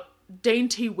about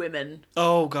dainty women.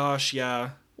 Oh gosh, yeah.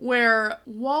 Where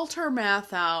Walter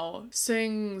Matthau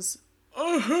sings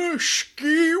a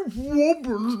husky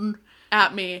woman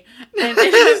at me. And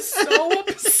it is so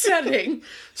upsetting.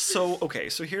 So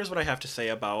here's what I have to say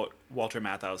about Walter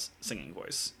Matthau's singing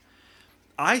voice.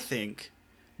 I think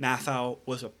Matthau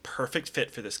was a perfect fit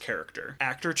for this character.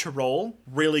 Actor to role,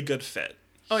 really good fit.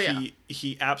 Oh, yeah.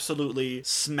 He absolutely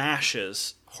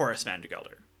smashes Horace Van de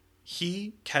Gelder.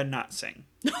 He cannot sing.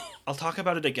 I'll talk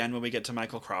about it again when we get to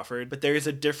Michael Crawford, but there is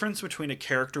a difference between a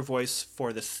character voice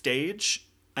for the stage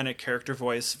and a character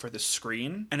voice for the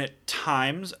screen. And at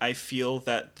times, I feel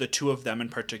that the two of them in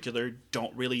particular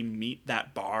don't really meet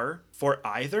that bar for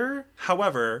either.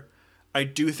 However, I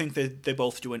do think that they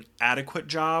both do an adequate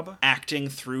job acting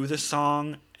through the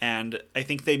song, and I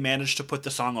think they managed to put the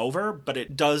song over, but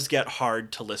it does get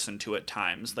hard to listen to at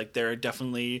times. Like, there are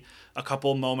definitely a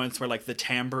couple moments where, like, the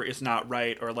timbre is not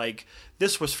right, or, like,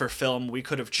 this was for film, we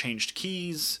could have changed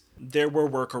keys. There were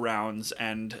workarounds,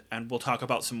 and we'll talk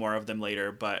about some more of them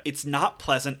later, but it's not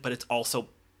pleasant, but it's also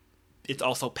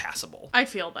passable. I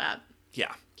feel that.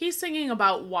 Yeah. He's singing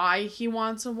about why he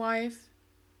wants a wife,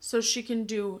 so she can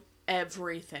do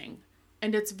everything.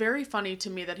 And it's very funny to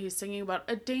me that he's singing about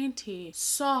a dainty,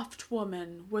 soft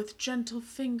woman with gentle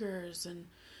fingers and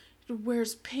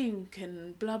wears pink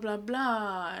and blah, blah,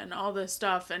 blah, and all this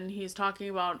stuff. And he's talking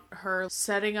about her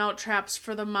setting out traps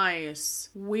for the mice,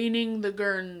 weaning the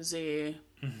Guernsey,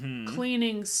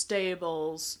 cleaning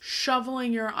stables,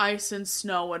 shoveling your ice and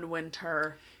snow in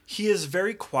winter. He is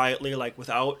very quietly, like,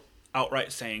 without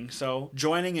outright saying so,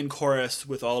 joining in chorus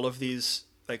with all of these,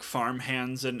 like, farm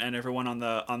hands and everyone on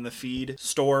the feed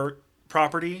store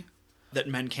property, that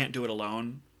men can't do it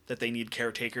alone, that they need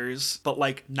caretakers, but,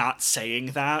 like, not saying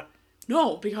that.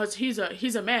 No, because he's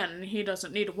a man and he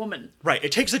doesn't need a woman. Right,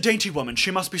 it takes a dainty woman.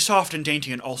 She must be soft and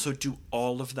dainty and also do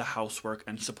all of the housework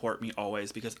and support me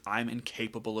always, because I'm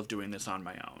incapable of doing this on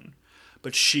my own.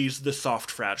 But she's the soft,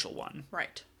 fragile one.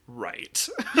 Right.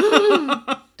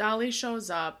 Dolly shows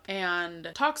up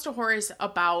and talks to Horace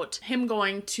about him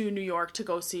going to New York to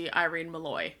go see Irene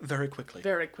Malloy. Very quickly.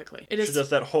 She does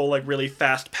that whole, like, really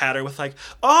fast patter with, like,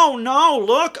 oh no,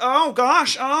 look, oh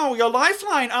gosh, oh, your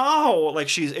lifeline, oh. Like,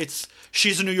 she's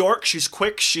in New York, she's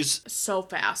quick, she's so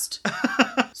fast.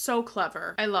 So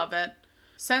clever. I love it.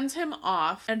 Sends him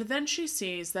off, and then she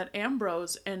sees that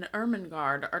Ambrose and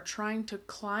Ermengarde are trying to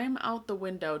climb out the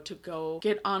window to go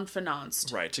get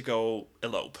enfinanced. Right, to go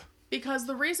elope. Because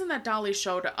the reason that Dolly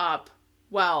showed up,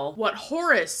 well, what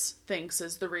Horace thinks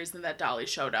is the reason that Dolly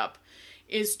showed up,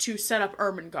 is to set up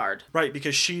Ermengarde. Right,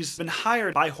 because she's been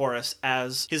hired by Horace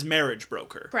as his marriage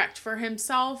broker. Correct, for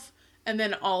himself, and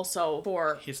then also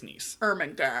for his niece,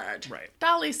 Ermengarde. Right.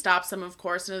 Dolly stops him, of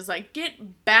course, and is like,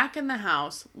 get back in the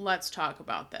house. Let's talk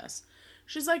about this.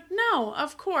 She's like, no,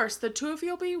 of course. The two of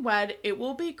you will be wed. It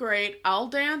will be great. I'll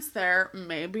dance there.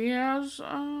 Maybe as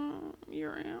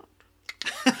your aunt.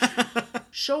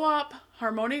 Show up,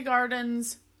 Harmonia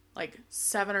Gardens, like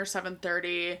 7 or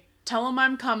 7:30. Tell him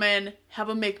I'm coming. Have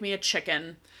him make me a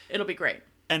chicken. It'll be great.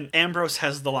 And Ambrose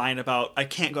has the line about, I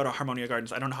can't go to Harmonia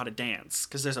Gardens, I don't know how to dance,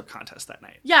 because there's a contest that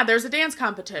night. Yeah, there's a dance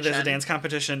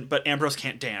competition. But Ambrose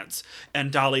can't dance.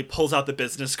 And Dolly pulls out the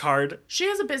business card. She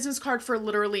has a business card for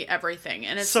literally everything,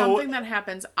 and it's something that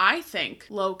happens, I think,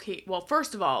 low-key. Well,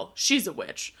 first of all, she's a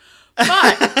witch.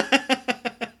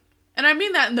 But, and I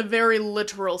mean that in the very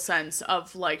literal sense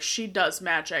of, like, she does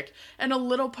magic. And a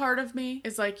little part of me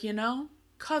is like,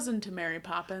 cousin to Mary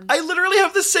Poppins. I literally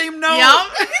have the same note.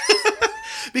 Yep.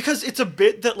 Because it's a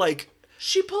bit that, like,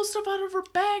 she pulls stuff out of her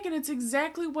bag and it's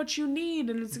exactly what you need,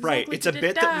 and it's exactly right. It's a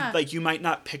bit that, like, you might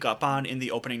not pick up on in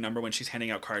the opening number when she's handing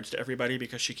out cards to everybody,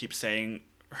 because she keeps saying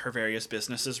her various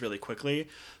businesses really quickly.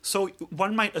 So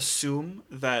one might assume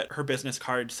that her business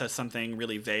card says something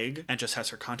really vague and just has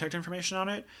her contact information on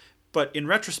it. But in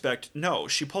retrospect, no,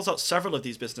 she pulls out several of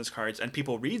these business cards and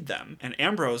people read them. And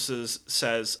Ambrose's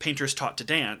says, painters taught to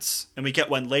dance. And we get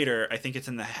one later, I think it's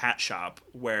in the hat shop,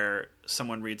 where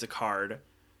someone reads a card.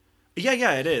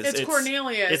 Yeah, it is. It's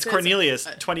Cornelius. It's Cornelius,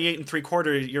 28 and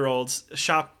 3/4-year-old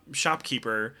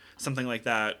shopkeeper, something like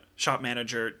that. Shop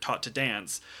manager taught to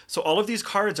dance. So all of these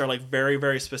cards are like very,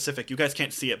 very specific. You guys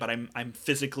can't see it, but I'm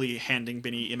physically handing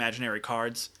Binny imaginary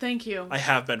cards. Thank you. I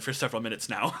have been for several minutes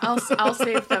now. I'll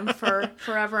save them for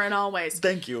forever and always.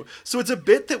 Thank you. So it's a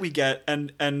bit that we get,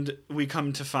 and we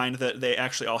come to find that they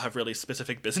actually all have really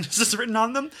specific businesses written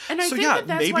on them. And I think that's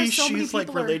maybe why so many she's like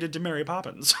people related to Mary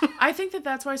Poppins. I think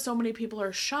that's why so many people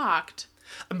are shocked.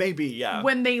 Maybe, yeah.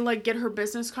 When they like get her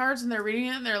business cards and they're reading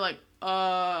it and they're like,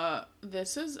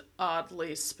 this is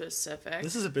oddly specific.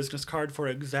 This is a business card for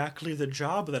exactly the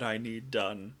job that I need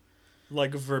done.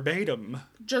 Like verbatim.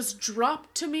 Just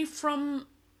dropped to me from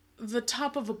the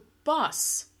top of a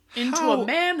bus into How a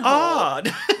manhole. Odd.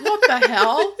 What the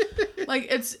hell? Like,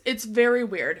 it's very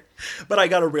weird. But I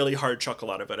got a really hard chuckle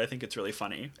out of it. I think it's really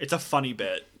funny. It's a funny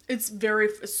bit. It's very...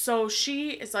 So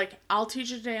she is like, I'll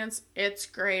teach you to dance. It's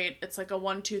great. It's like a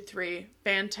 1, 2, 3.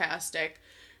 Fantastic.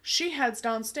 She heads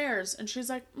downstairs and she's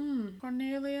like,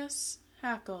 Cornelius,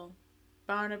 Hackle,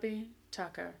 Barnaby,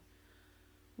 Tucker.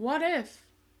 What if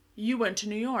you went to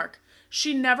New York?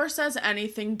 She never says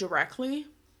anything directly.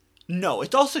 No,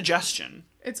 it's all suggestion.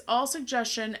 It's all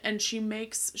suggestion, and she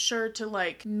makes sure to,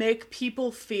 like, make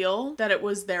people feel that it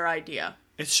was their idea.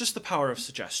 It's just the power of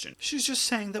suggestion. She's just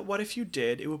saying that what if you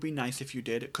did? It would be nice if you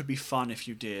did. It could be fun if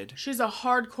you did. She's a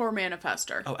hardcore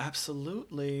manifester. Oh,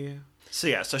 absolutely.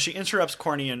 So she interrupts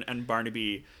Corny and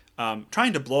Barnaby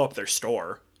trying to blow up their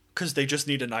store because they just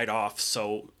need a night off.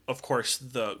 So, of course,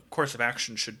 the course of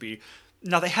action should be...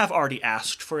 Now, they have already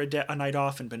asked for a night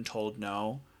off and been told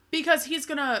no. Because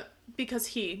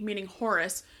he, meaning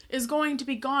Horace, is going to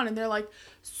be gone. And they're like,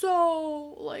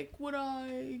 so, like, would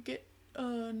I get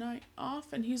a night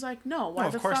off? And he's like, no. Why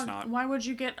of course not. Why would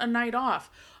you get a night off?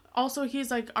 Also, he's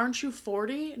like, aren't you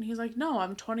 40? And he's like, no,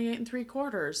 I'm 28 and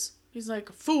 3/4. He's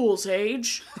like, fool's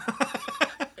age.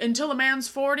 Until a man's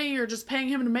 40, you're just paying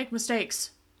him to make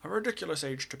mistakes. A ridiculous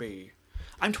age to be.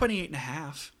 I'm 28 and a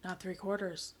half. Not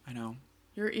 3/4. I know.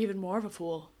 You're even more of a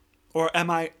fool. Or am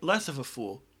I less of a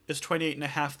fool? Is 28 and a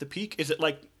half the peak? Is it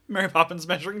like Mary Poppins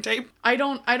measuring tape? I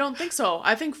don't think so.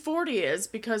 I think 40 is,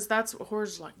 because that's what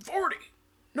Horace is like. 40!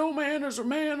 No man is a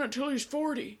man until he's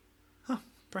 40. Huh,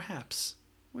 perhaps.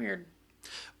 Weird.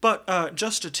 But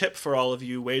just a tip for all of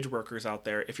you wage workers out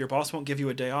there, if your boss won't give you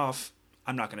a day off,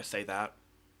 I'm not going to say that.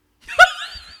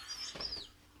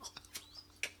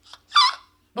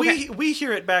 Okay. We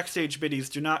here at Backstage Biddies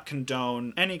do not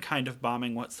condone any kind of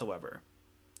bombing whatsoever.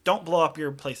 Don't blow up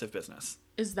your place of business.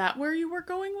 Is that where you were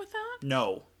going with that?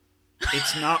 No.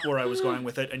 It's not where I was going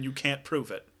with it, and you can't prove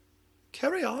it.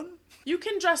 Carry on. You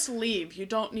can just leave. You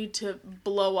don't need to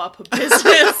blow up a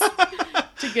business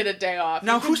to get a day off.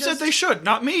 Now, who said they should?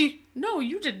 Not me. No,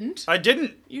 you didn't. I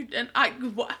didn't.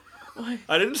 What?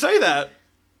 I didn't say that.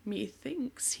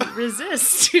 Methinks he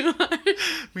resists too much.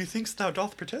 Methinks thou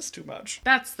doth protest too much.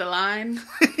 That's the line.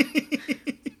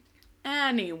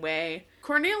 Anyway,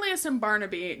 Cornelius and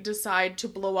Barnaby decide to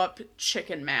blow up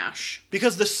chicken mash.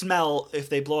 Because the smell, if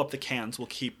they blow up the cans, will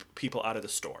keep people out of the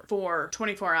store. For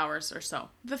 24 hours or so.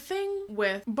 The thing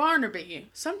with Barnaby,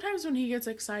 sometimes when he gets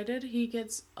excited, he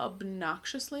gets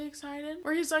obnoxiously excited.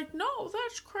 Where he's like, no,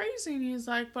 that's crazy. And he's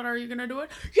like, but are you going to do it?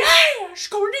 Yes,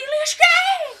 Cornelius,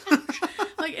 yes!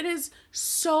 Like, it is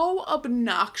so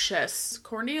obnoxious.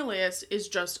 Cornelius is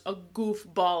just a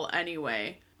goofball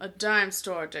anyway. A dime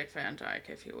store Dick Van Dyke,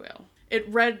 if you will. It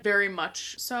read very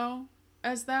much so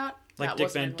as that. Like that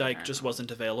Dick Van Dyke just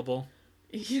wasn't available.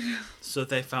 Yeah. So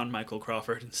they found Michael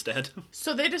Crawford instead.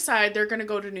 So they decide they're going to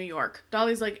go to New York.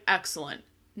 Dolly's like, excellent.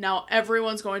 Now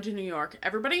everyone's going to New York.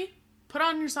 Everybody, put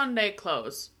on your Sunday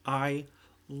clothes. I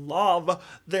love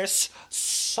this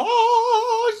song.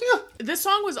 This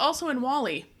song was also in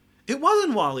WALL-E. It was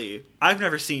in WALL-E. I've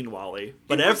never seen WALL-E,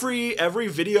 but every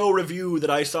video review that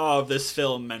I saw of this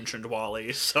film mentioned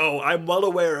WALL-E, so I'm well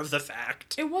aware of the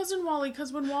fact. It was in WALL-E,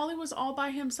 because when WALL-E was all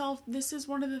by himself, this is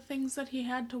one of the things that he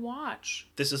had to watch.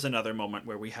 This is another moment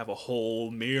where we have a whole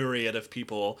myriad of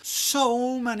people.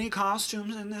 So many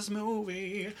costumes in this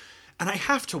movie. And I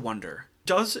have to wonder,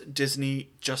 does Disney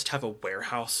just have a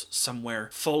warehouse somewhere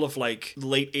full of, like,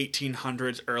 late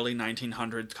 1800s, early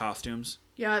 1900s costumes?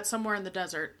 Yeah, it's somewhere in the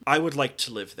desert. I would like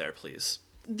to live there, please.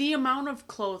 The amount of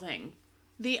clothing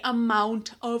The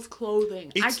amount of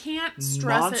clothing. I can't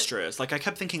stress monstrous. Like, I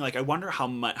kept thinking, like, I wonder how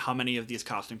many of these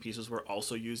costume pieces were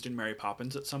also used in Mary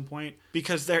Poppins at some point.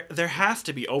 Because there has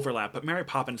to be overlap, but Mary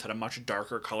Poppins had a much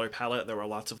darker color palette. There were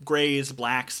lots of grays,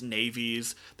 blacks,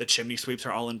 navies. The chimney sweeps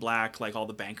are all in black. Like, all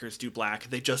the bankers do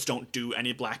black. They just don't do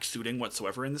any black suiting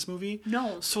whatsoever in this movie.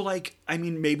 No. So, like, I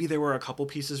mean, maybe there were a couple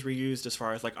pieces reused as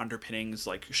far as, like, underpinnings,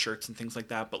 like, shirts and things like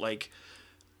that. But, like,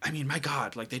 I mean, my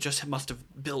God, like, they just must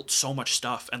have built so much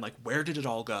stuff, and, like, where did it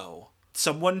all go?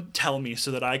 Someone tell me so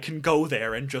that I can go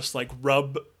there and just, like,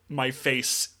 rub my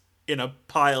face in a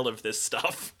pile of this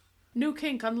stuff. New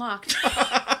kink unlocked.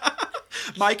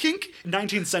 My kink?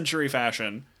 19th century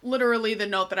fashion. Literally, the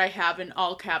note that I have in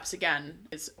all caps again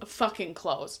is fucking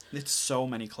clothes. It's so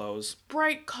many clothes.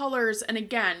 Bright colors, and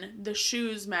again, the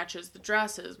shoes matches the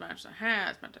dresses, match the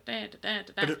hats,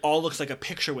 but it all looks like a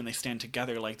picture when they stand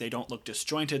together. Like, they don't look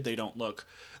disjointed, they don't look...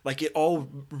 Like, it all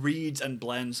reads and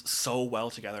blends so well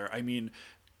together. I mean,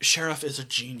 Sheriff is a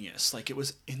genius. Like, it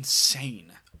was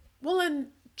insane. Well, and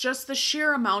just the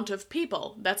sheer amount of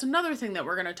people. That's another thing that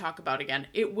we're going to talk about again.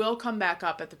 It will come back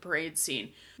up at the parade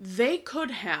scene. They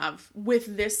could have,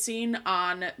 with this scene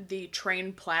on the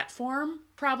train platform,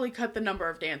 probably cut the number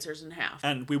of dancers in half.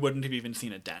 And we wouldn't have even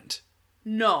seen a dent.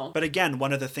 No. But again,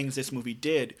 one of the things this movie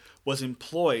did was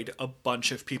employed a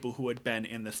bunch of people who had been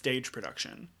in the stage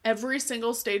production. Every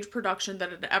single stage production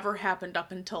that had ever happened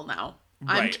up until now.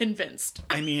 Right. I'm convinced.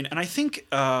 I mean, and I think,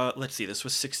 let's see, this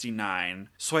was 1969.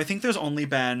 So I think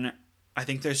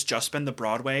there's just been the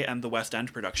Broadway and the West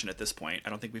End production at this point.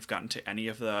 I don't think we've gotten to any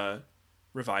of the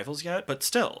revivals yet. But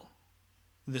still,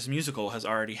 this musical has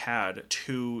already had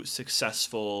 2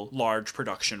 successful large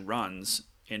production runs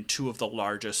in 2 of the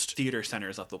largest theater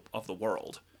centers of the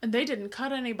world. And they didn't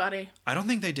cut anybody. I don't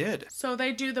think they did. So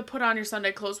they do the Put On Your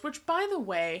Sunday Clothes, which, by the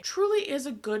way, truly is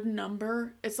a good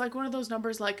number. It's like one of those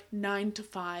numbers like 9 to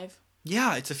 5.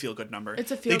 Yeah, it's a feel-good number.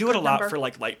 It's a feel-good number. They do it a lot for,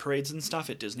 like, light parades and stuff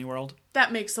at Disney World.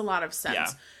 That makes a lot of sense.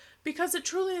 Yeah. Because it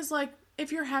truly is like,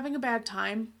 if you're having a bad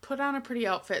time, put on a pretty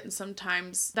outfit, and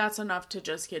sometimes that's enough to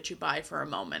just get you by for a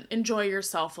moment. Enjoy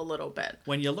yourself a little bit.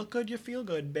 When you look good, you feel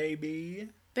good, baby.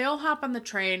 They all hop on the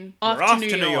train. We're off to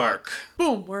New York.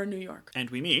 Boom, we're in New York. And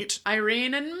we meet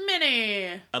Irene and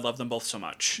Minnie. I love them both so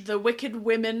much. The wicked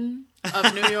women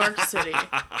of New York City.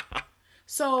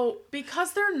 So,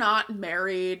 because they're not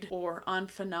married or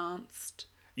unfinanced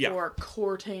or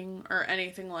courting or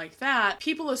anything like that,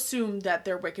 people assume that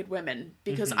they're wicked women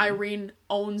because Irene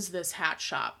owns this hat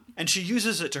shop. And she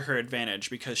uses it to her advantage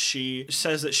because she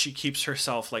says that she keeps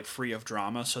herself, like, free of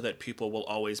drama so that people will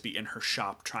always be in her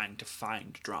shop trying to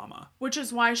find drama. Which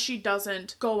is why she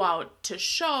doesn't go out to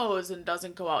shows and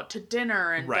doesn't go out to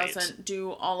dinner and doesn't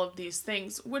do all of these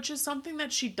things, which is something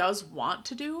that she does want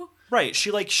to do. Right.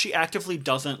 She actively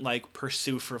doesn't, like,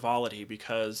 pursue frivolity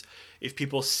because if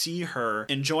people see her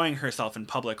enjoying herself in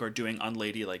public or doing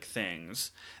unladylike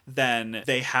things, then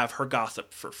they have her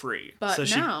gossip for free. But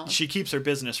so now she keeps her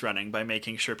business running by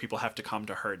making sure people have to come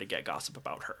to her to get gossip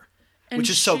about her. Which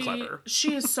is so clever.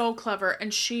 She is so clever.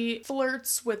 And she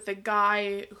flirts with the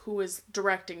guy who is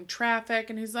directing traffic.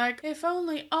 And he's like, if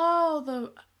only all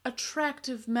the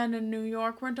attractive men in New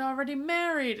York weren't already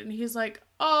married. And he's like,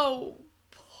 oh,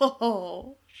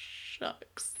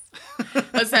 shucks.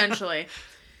 Essentially.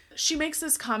 She makes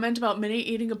this comment about Minnie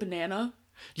eating a banana.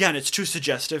 Yeah, and it's too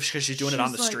suggestive because she's doing it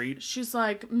on the street. She's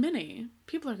like, Minnie,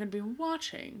 people are going to be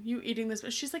watching you eating this.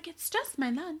 She's like, it's just my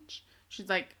lunch. She's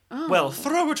like, oh. Well,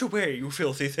 throw it away, you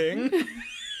filthy thing.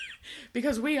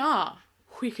 Because we are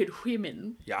wicked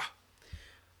women. Yeah.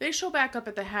 They show back up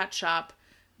at the hat shop.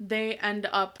 They end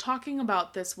up talking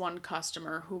about this one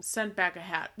customer who sent back a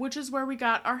hat, which is where we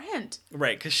got our hint.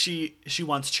 Right, because she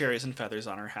wants cherries and feathers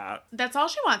on her hat. That's all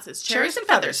she wants is cherries and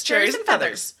feathers. Cherries and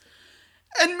feathers.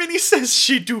 And Minnie says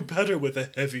she'd do better with a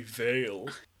heavy veil.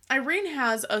 Irene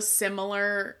has a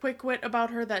similar quick wit about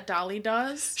her that Dolly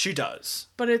does. She does.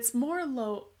 But it's more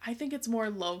low... I think it's more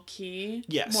low-key.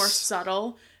 Yes. More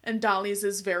subtle. And Dolly's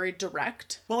is very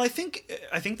direct. Well, I think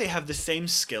they have the same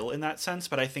skill in that sense,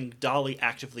 but I think Dolly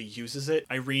actively uses it.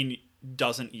 Irene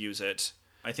doesn't use it.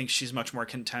 I think she's much more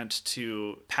content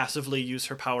to passively use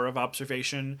her power of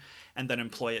observation and then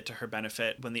employ it to her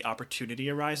benefit when the opportunity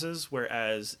arises,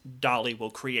 whereas Dolly will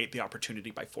create the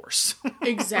opportunity by force.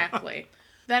 Exactly.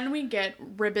 Then we get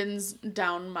Ribbons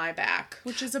Down My Back,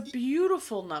 which is a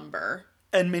beautiful number.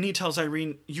 And Minnie tells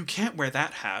Irene, you can't wear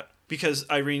that hat. Because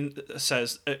Irene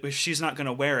says, if she's not going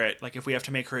to wear it, like if we have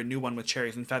to make her a new one with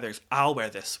cherries and feathers, I'll wear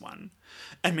this one.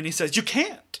 And Minnie says, you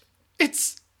can't.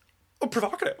 It's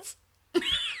provocative.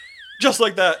 Just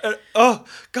like that. Oh,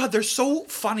 God, they're so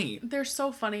funny. They're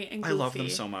so funny and goofy. I love them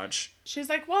so much. She's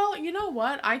like, well, you know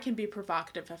what? I can be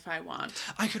provocative if I want.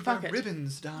 I could Fuck wear it.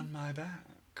 ribbons down my back.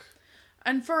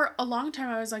 And for a long time,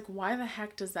 I was like, why the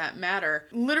heck does that matter?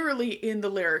 Literally in the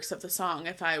lyrics of the song,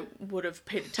 if I would have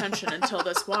paid attention until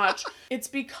this watch, it's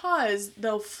because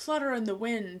they'll flutter in the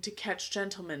wind to catch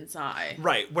gentlemen's eye.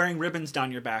 Right. Wearing ribbons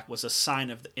down your back was a sign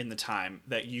of in the time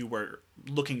that you were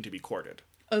looking to be courted.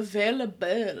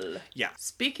 Available. Yeah.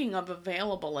 Speaking of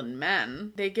available and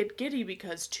men, they get giddy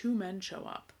because 2 men show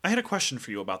up. I had a question for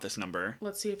you about this number.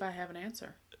 Let's see if I have an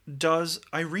answer. Does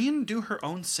Irene do her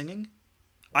own singing?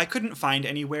 I couldn't find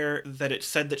anywhere that it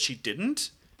said that she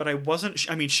didn't, but I wasn't...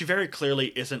 I mean, she very clearly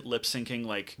isn't lip-syncing,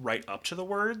 like, right up to the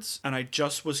words, and I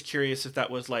just was curious if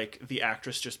that was, like, the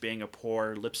actress just being a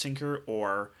poor lip-syncer,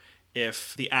 or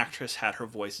if the actress had her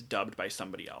voice dubbed by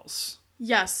somebody else.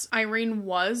 Yes, Irene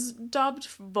was dubbed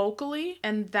vocally,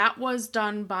 and that was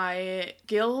done by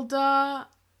Gilda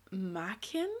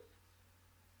Mackin?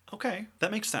 Okay,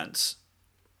 that makes sense.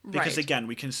 Because, right. again,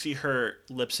 we can see her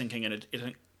lip-syncing, and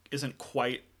it isn't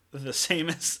quite the same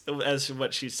as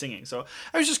what she's singing. So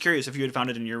I was just curious if you had found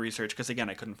it in your research, because, again,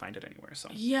 I couldn't find it anywhere. So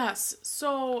Yes,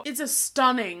 so it's a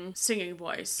stunning singing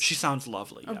voice. she sounds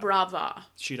lovely. A Yeah. brava.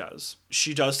 She does.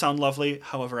 She does sound lovely.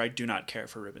 However, I do not care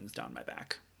for Ribbons Down My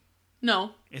Back.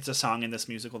 No. It's a song in this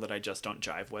musical that I just don't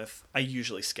jive with. I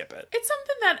usually skip it. It's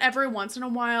something that every once in a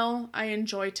while I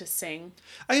enjoy to sing.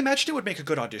 I imagine it would make a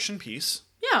good audition piece.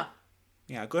 Yeah,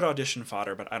 Yeah, good audition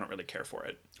fodder, but I don't really care for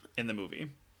it in the movie.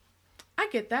 I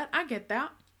get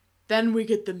that. Then we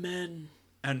get the men.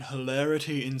 And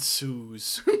hilarity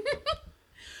ensues.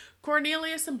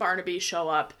 Cornelius and Barnaby show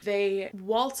up. They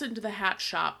waltz into the hat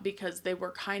shop because they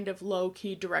were kind of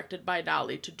low-key directed by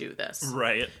Dolly to do this.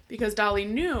 Right. Because Dolly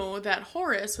knew that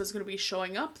Horace was going to be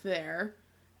showing up there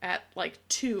at like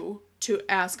 2 to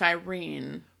ask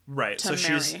Irene Right. to So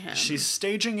marry him. she's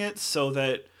staging it so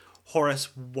that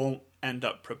Horace won't end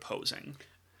up proposing.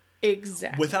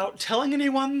 Exactly. Without telling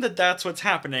anyone that that's what's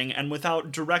happening, and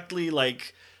without directly,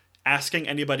 like, asking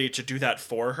anybody to do that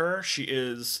for her, she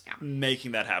is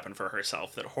making that happen for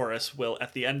herself, that Horace will,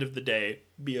 at the end of the day,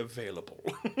 be available.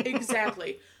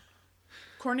 Exactly.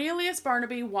 Cornelius,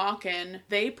 Barnaby walk in.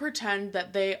 They pretend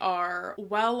that they are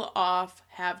well off,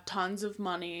 have tons of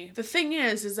money. The thing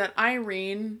is that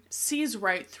Irene sees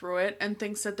right through it and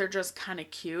thinks that they're just kind of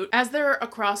cute. As they're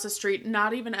across the street,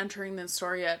 not even entering the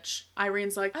store yet,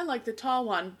 Irene's like, I like the tall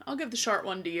one. I'll give the short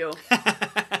one to you.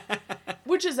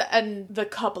 Which is the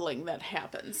coupling that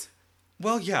happens.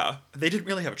 Well, yeah, they didn't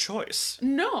really have a choice.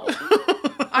 No.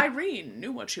 Irene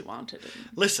knew what she wanted and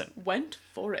Listen, went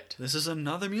for it. this is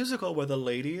another musical where the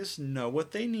ladies know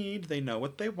what they need, they know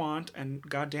what they want, and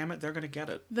goddammit, they're gonna get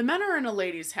it. The men are in a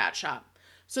ladies' hat shop.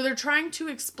 So they're trying to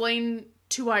explain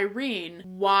to Irene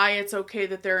why it's okay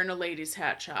that they're in a ladies'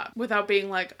 hat shop without being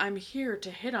like, I'm here to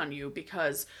hit on you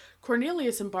because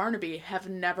Cornelius and Barnaby have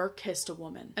never kissed a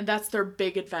woman. And that's their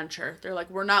big adventure. They're like,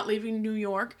 we're not leaving New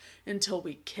York until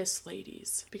we kiss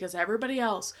ladies. Because everybody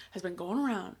else has been going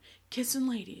around kissing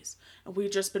ladies. And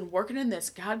we've just been working in this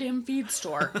goddamn feed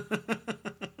store.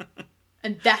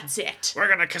 And that's it. We're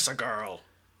gonna kiss a girl.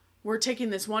 We're taking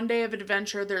this one day of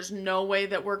adventure. There's no way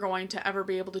that we're going to ever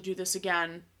be able to do this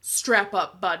again. Strap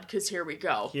up, bud, because here we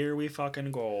go. Here we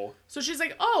fucking go. So she's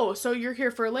like, oh, so you're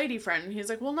here for a lady friend. And he's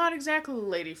like, well, not exactly a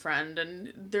lady friend.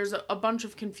 And there's a bunch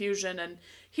of confusion. And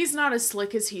he's not as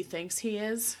slick as he thinks he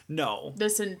is No.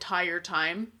 this entire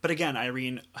time. But again,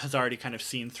 Irene has already kind of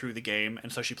seen through the game,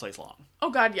 and so she plays along. Oh,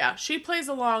 God, yeah. She plays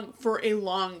along for a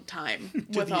long time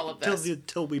with all of this.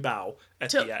 Till we bow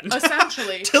at the end.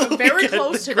 Essentially. Till very we get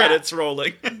close the to credits that.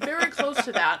 rolling. Very close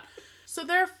to that. So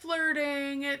they're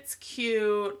flirting. It's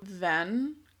cute.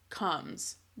 Then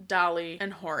comes Dolly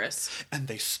and Horace. And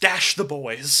they stash the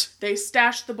boys. They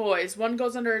stash the boys. One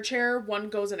goes under a chair. One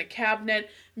goes in a cabinet.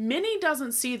 Minnie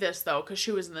doesn't see this, though, because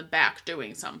she was in the back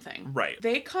doing something. Right.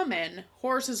 They come in.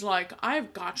 Horace is like,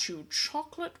 I've got you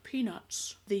chocolate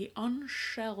peanuts. The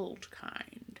unshelled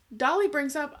kind. Dolly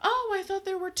brings up, oh, I thought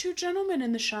there were 2 gentlemen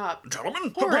in the shop.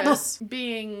 Gentlemen? Horace,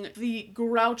 being the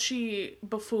grouchy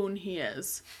buffoon he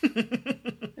is,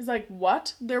 is like,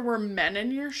 what? There were men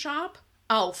in your shop?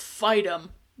 I'll fight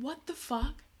 'em. What the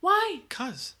fuck? Why?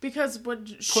 Because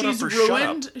she's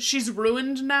ruined. She's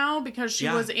ruined now because she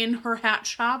was in her hat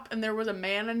shop and there was a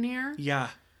man in here. Yeah.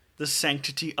 The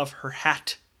sanctity of her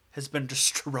hat has been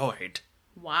destroyed.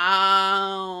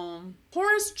 Wow.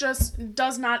 Horace just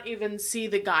does not even see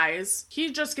the guys.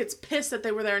 He just gets pissed that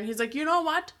they were there and he's like, you know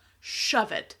what?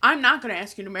 Shove it. I'm not going to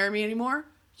ask you to marry me anymore.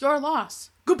 Your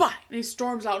loss. Goodbye. And he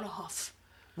storms out in a huff.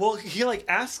 Well, he,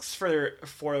 asks for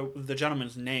the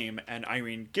gentleman's name, and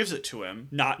Irene gives it to him,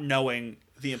 not knowing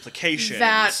the implications.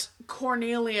 That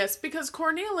because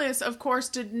Cornelius, of course,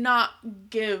 did not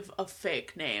give a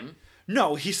fake name.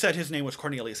 No, he said his name was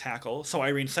Cornelius Hackle, so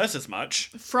Irene says as much.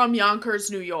 From Yonkers,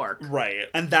 New York. Right.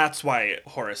 And that's why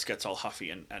Horace gets all huffy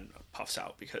and puffs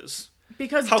out, because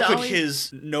how Dolly... could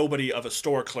his nobody of a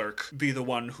store clerk be the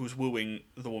one who's wooing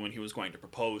the woman he was going to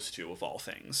propose to, of all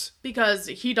things? Because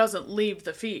he doesn't leave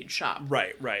the feed shop.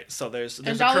 Right. So there's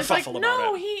a Dolly's kerfuffle about it.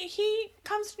 No, he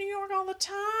comes to New York all the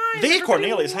time. The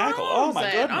Cornelius Hackle. Oh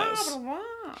my goodness. Blah, blah,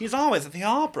 blah. He's always at the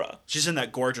opera. She's in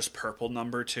that gorgeous purple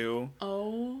number too.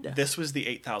 Oh. This was the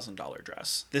 $8,000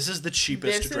 dress. This is the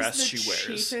cheapest dress she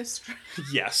wears. Cheapest.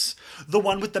 Yes. The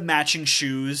one with the matching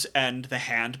shoes and the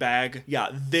handbag. Yeah,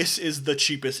 this is the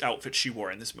cheapest outfit she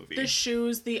wore in this movie. The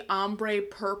shoes, the ombre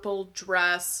purple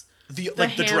dress. The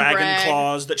dragon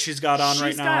claws that she's got on right now.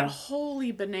 She's got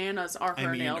holy bananas are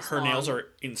her nails. Her nails are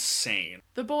insane.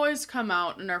 The boys come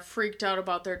out and are freaked out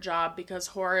about their job because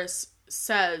Horace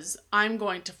says, I'm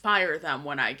going to fire them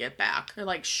when I get back. They're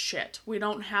like, shit, we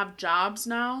don't have jobs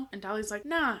now? And Dolly's like,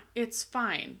 nah, it's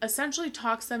fine. Essentially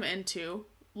talks them into,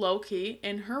 low-key,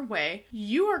 in her way,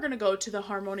 you are going to go to the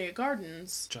Harmonia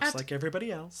Gardens. Just like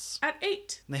everybody else. At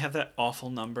 8. And they have that awful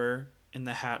number in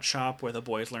the hat shop where the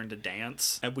boys learn to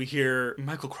dance. And we hear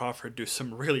Michael Crawford do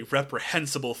some really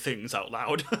reprehensible things out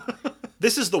loud.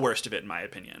 This is the worst of it, in my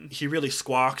opinion. He really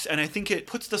squawks, and I think it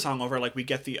puts the song over. Like,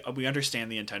 we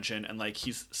understand the intention, and like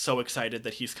he's so excited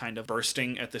that he's kind of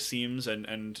bursting at the seams,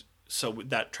 and so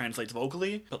that translates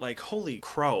vocally. But like, holy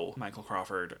crow, Michael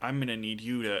Crawford, I'm gonna need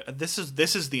you to. This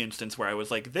is the instance where I was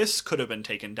like, this could have been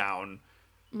taken down.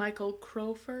 Michael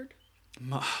Crawford.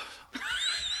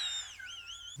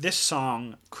 This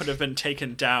song could have been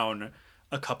taken down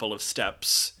a couple of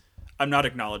steps. I'm not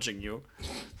acknowledging you.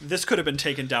 This could have been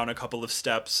taken down a couple of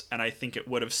steps, and I think it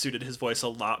would have suited his voice a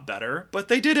lot better. But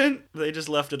they didn't. They just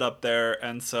left it up there,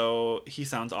 and so he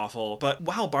sounds awful. But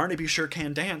wow, Barnaby sure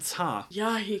can dance, huh?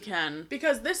 Yeah, he can.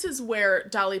 Because this is where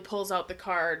Dolly pulls out the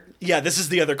card. Yeah, this is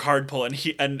the other card pull,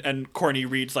 and Corny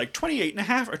reads like 28 and a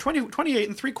half, or 28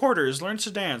 and 3/4, learns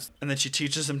to dance. And then she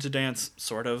teaches him to dance,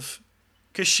 sort of.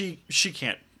 Because she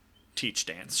can't teach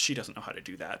dance. She doesn't know how to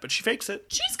do that, but she fakes it.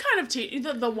 She's kind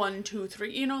of the 1, 2,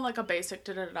 3, you know, like a basic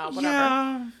da-da-da, whatever.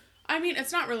 Yeah. I mean,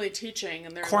 it's not really teaching,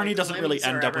 and Corny doesn't really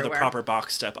end up everywhere. with a proper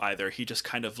box step either. He just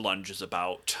kind of lunges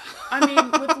about. I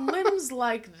mean, with limbs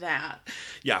like that.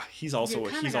 Yeah, he's also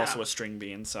a string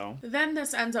bean, so. Then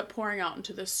this ends up pouring out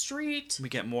into the street. We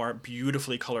get more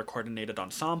beautifully color coordinated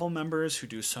ensemble members who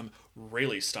do some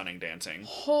really stunning dancing.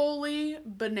 Holy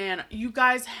banana. You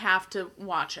guys have to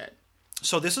watch it.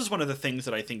 So this is one of the things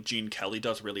that I think Gene Kelly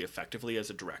does really effectively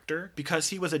as a director. Because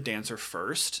he was a dancer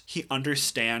first, he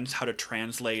understands how to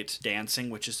translate dancing,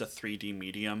 which is a 3D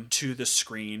medium, to the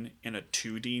screen in a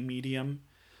 2D medium.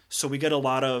 So we get a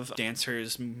lot of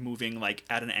dancers moving like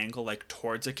at an angle like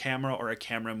towards a camera, or a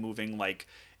camera moving like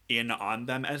in on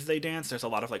them as they dance. There's a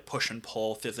lot of like push and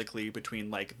pull physically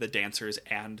between like the dancers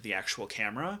and the actual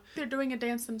camera. They're doing a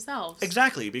dance themselves.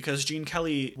 Exactly, because Gene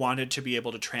Kelly wanted to be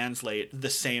able to translate the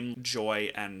same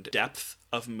joy and depth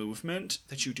of movement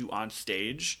that you do on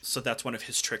stage. So that's one of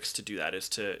his tricks to do that, is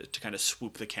to kind of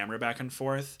swoop the camera back and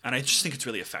forth. And I just think it's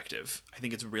really effective. I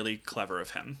think it's really clever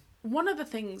of him. One of the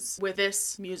things with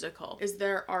this musical is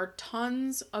there are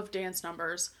tons of dance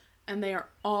numbers, and they are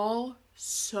all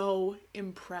so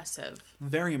impressive.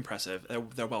 Very impressive.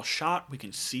 They're well shot. We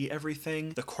can see everything.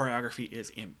 The choreography is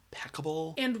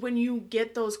impeccable. And when you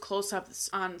get those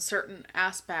close-ups on certain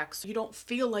aspects, you don't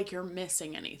feel like you're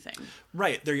missing anything.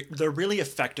 Right. They're really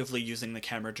effectively using the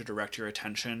camera to direct your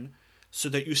attention, so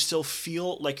that you still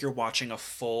feel like you're watching a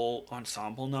full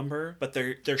ensemble number, but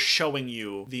they're showing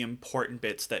you the important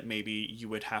bits that maybe you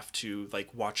would have to like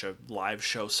watch a live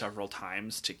show several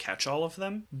times to catch all of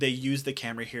them. They use the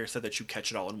camera here so that you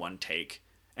catch it all in one take,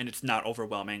 and it's not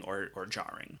overwhelming or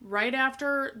jarring. Right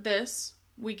after this,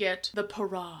 we get the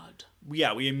parade.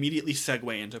 Yeah, we immediately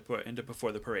segue into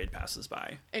before the parade passes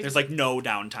by. There's like no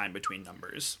downtime between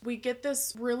numbers. We get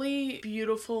this really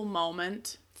beautiful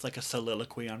moment. It's like a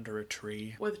soliloquy under a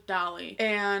tree. With Dolly.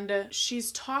 And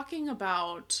she's talking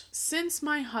about, since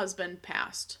my husband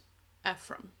passed,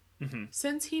 Ephraim,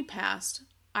 since he passed,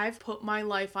 I've put my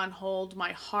life on hold,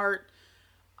 my heart.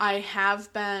 I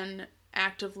have been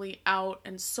actively out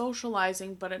and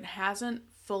socializing, but it hasn't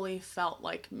fully felt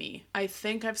like me. I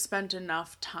think I've spent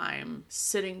enough time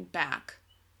sitting back,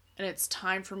 and it's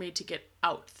time for me to get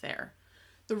out there.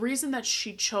 The reason that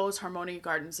she chose Harmonia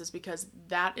Gardens is because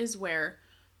that is where,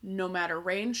 no matter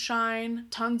rain, shine,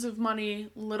 tons of money,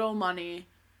 little money,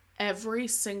 every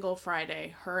single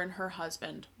Friday, her and her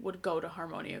husband would go to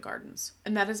Harmonia Gardens.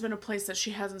 And that has been a place that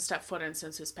she hasn't stepped foot in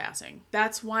since his passing.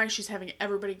 That's why she's having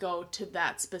everybody go to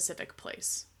that specific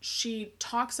place. She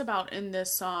talks about in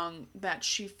this song that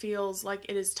she feels like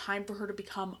it is time for her to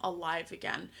become alive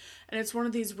again. And it's one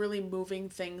of these really moving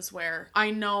things where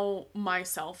I know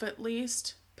myself, at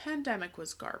least, pandemic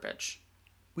was garbage.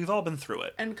 We've all been through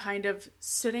it. And kind of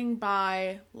sitting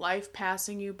by, life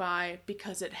passing you by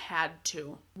because it had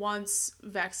to. Once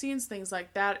vaccines, things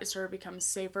like that, it started becoming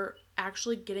safer,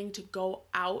 actually getting to go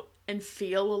out and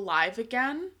feel alive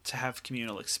again. To have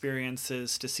communal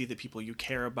experiences, to see the people you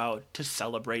care about, to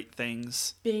celebrate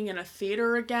things. Being in a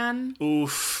theater again.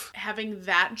 Oof. Having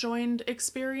that joined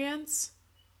experience.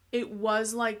 It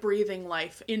was like breathing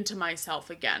life into myself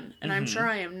again. And I'm sure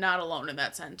I am not alone in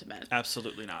that sentiment.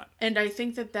 Absolutely not. And I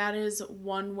think that that is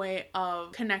one way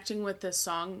of connecting with this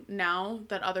song now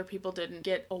that other people didn't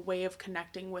get a way of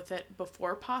connecting with it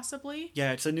before, possibly.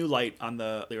 Yeah, it's a new light on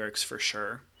the lyrics for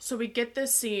sure. So we get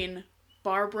this scene.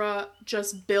 Barbara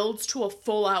just builds to a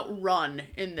full-out run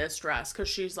in this dress because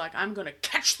she's like, I'm going to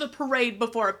catch the parade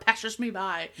before it passes me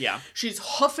by. Yeah. She's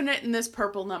hoofing it in this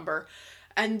purple number.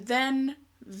 And then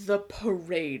the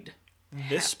parade.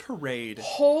 This parade.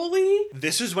 Holy.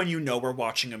 This is when you know we're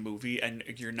watching a movie and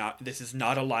this is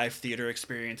not a live theater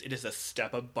experience. It is a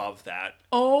step above that.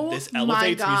 Oh, this my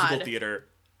elevates God. musical theater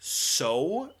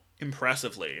so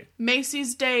impressively.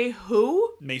 Macy's Day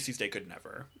who? Macy's Day could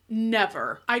never.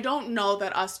 Never. I don't know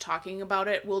that us talking about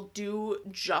it will do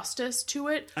justice to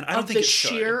it. And I don't think the it should.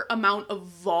 sheer amount of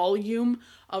volume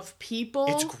of people.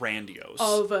 It's grandiose.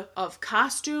 Of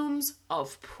costumes,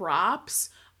 of props.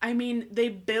 I mean, they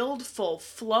build full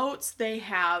floats. They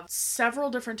have several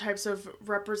different types of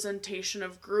representation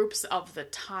of groups of the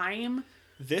time.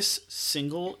 This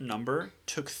single number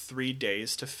took 3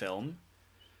 days to film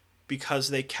because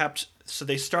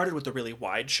they started with the really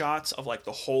wide shots of like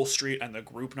the whole street and the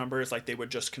group numbers. Like they would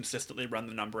just consistently run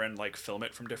the number and like film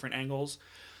it from different angles.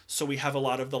 So we have a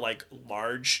lot of the like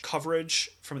large coverage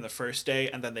from the first day,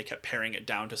 and then they kept paring it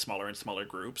down to smaller and smaller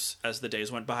groups as the days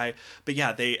went by. But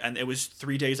yeah, it was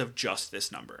 3 days of just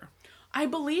this number. I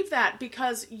believe that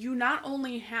because you not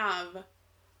only have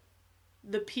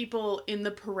the people in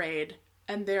the parade,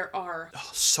 and there are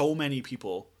so many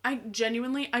people. I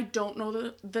don't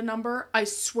know the number. I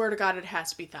swear to God, it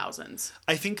has to be thousands.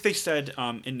 I think they said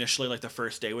initially like the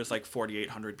first day was like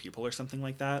 4,800 people or something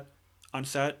like that on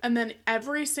set. And then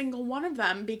every single one of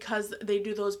them, because they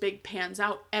do those big pans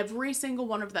out, every single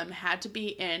one of them had to be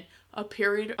in a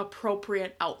period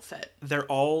appropriate outfit. They're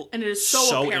all and it is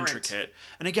so intricate.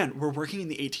 And again, we're working in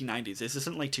the 1890s. This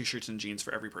isn't like t-shirts and jeans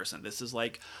for every person. This is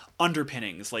like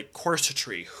underpinnings, like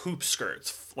corsetry, hoop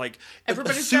skirts, like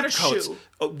everybody's suit got a coats, shoe,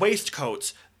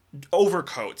 waistcoats,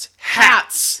 overcoats,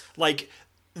 hats. Like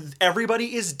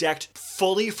everybody is decked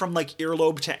fully from like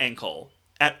earlobe to ankle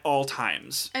at all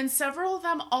times. And several of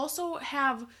them also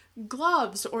have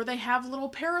gloves or they have little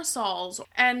parasols.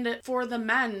 And for the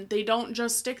men, they don't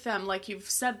just stick them, like you've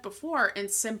said before, in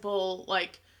simple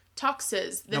like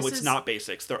tuxes. No, it's not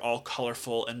basics. They're all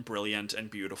colorful and brilliant and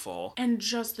beautiful. And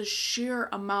just the sheer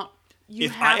amount.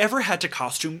 I ever had to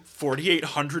costume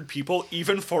 4,800 people,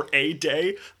 even for a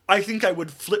day, I think I would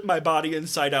flip my body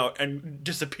inside out and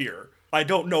disappear. I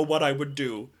don't know what I would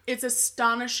do. It's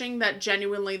astonishing that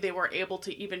genuinely they were able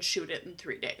to even shoot it in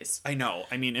 3 days. I know.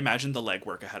 I mean, imagine the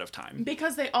legwork ahead of time.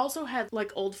 Because they also had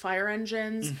like old fire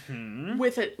engines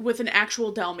with an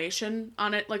actual Dalmatian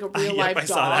on it, like a real live dog. I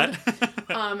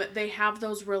saw that. They have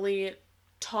those really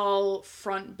tall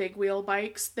front big wheel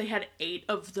bikes. They had 8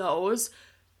 of those.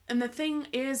 And the thing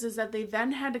is that they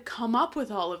then had to come up with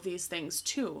all of these things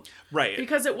too. Right.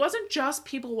 Because it wasn't just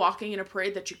people walking in a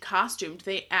parade that you costumed.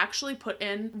 They actually put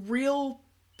in real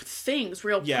things,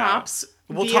 real props.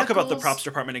 We'll talk about the props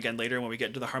department again later when we get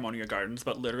into the Harmonia Gardens,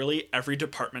 but literally every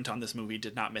department on this movie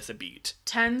did not miss a beat.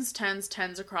 Tens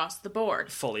across the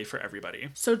board. Fully for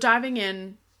everybody. So diving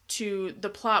in to the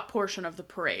plot portion of the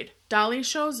parade. Dolly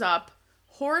shows up.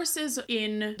 Horace is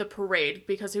in the parade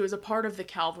because he was a part of the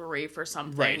cavalry for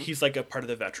something. Right, he's like a part of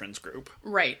the veterans group.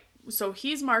 Right, so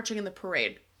he's marching in the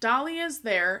parade. Dolly is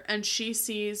there, and she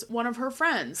sees one of her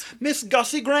friends. Miss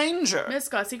Gussie Granger.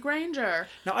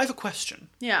 Now, I have a question.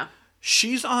 Yeah.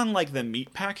 She's on, like, the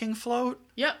meatpacking float?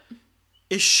 Yep.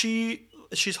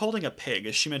 She's holding a pig.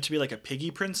 Is she meant to be like a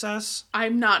piggy princess?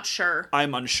 I'm not sure.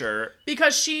 I'm unsure.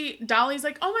 Because Dolly's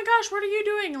like, oh my gosh, what are you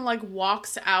doing? And like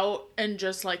walks out and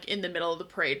just like in the middle of the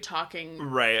parade talking.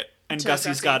 Right. And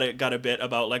Gussie's got a bit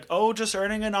about like, oh, just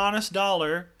earning an honest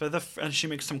dollar. And she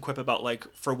makes some quip about like,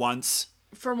 for once,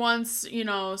 for once, you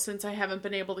know, since I haven't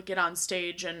been able to get on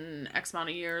stage in X amount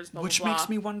of years, blah, Which blah, blah. makes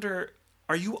me wonder,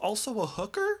 are you also a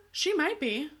hooker? She might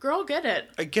be. Girl, get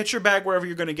it. Get your bag wherever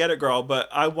you're going to get it, girl, but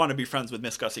I want to be friends with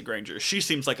Miss Gussie Granger. She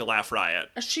seems like a laugh riot.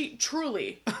 She,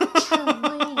 truly.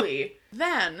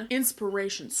 Then,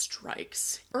 inspiration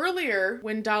strikes. Earlier,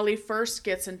 when Dolly first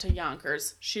gets into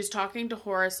Yonkers, she's talking to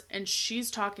Horace, and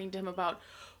she's talking to him about,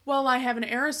 well, I have an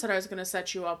heiress that I was going to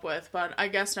set you up with, but I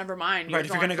guess never mind. Right,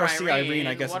 if you're going to go see Irene,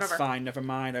 I guess it's fine. Never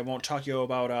mind. I won't talk to you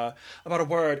about a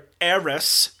word.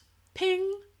 Heiress.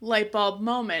 Ping. Light bulb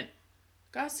moment.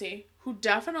 Gussie, who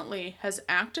definitely has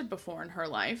acted before in her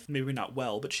life. Maybe not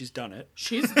well, but she's done it.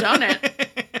 She's done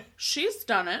it. She's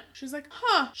done it. She's like,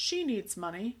 she needs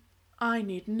money. I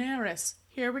need an heiress.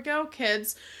 Here we go,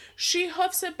 kids. She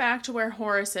hoofs it back to where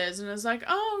Horace is and is like,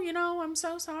 oh, you know, I'm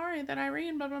so sorry that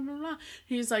Irene, blah, blah, blah, blah.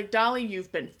 He's like, Dolly,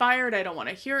 you've been fired. I don't want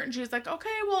to hear it. And she's like, okay,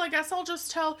 well, I guess I'll just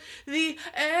tell the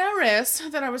heiress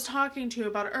that I was talking to you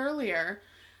about earlier.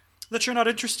 That you're not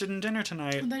interested in dinner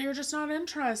tonight. That you're just not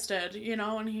interested, you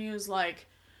know? And he was like,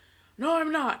 no,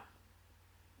 I'm not.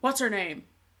 What's her name?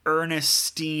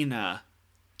 Ernestina.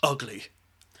 Ugly.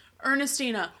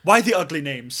 Ernestina. Why the ugly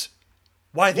names?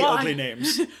 Why the ugly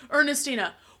names?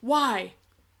 Ernestina. Why?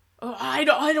 I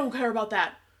don't care about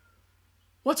that.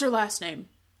 What's her last name?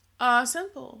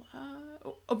 Simple.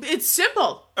 It's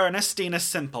Simple. Ernestina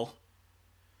Simple.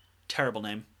 Terrible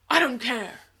name. I don't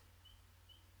care.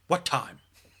 What time?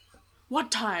 What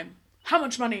time? How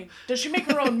much money? Does she make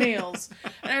her own meals?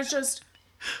 And it's just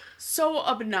so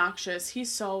obnoxious. He's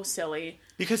so silly.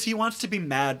 Because he wants to be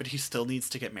mad, but he still needs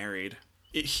to get married.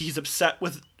 He's upset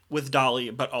with Dolly,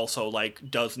 but also,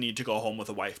 like, does need to go home with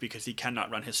a wife because he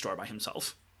cannot run his store by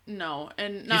himself. No,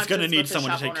 and not he's going to just need with the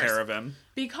someone to shop take owners. care of him.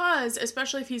 Because,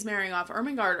 especially if he's marrying off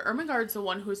Ermengarde, the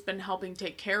one who's been helping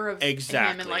take care of him.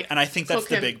 And I think that's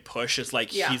the him. Big push, is,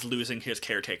 like, he's losing his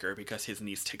caretaker because his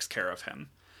niece takes care of him.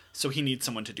 So he needs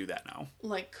someone to do that now.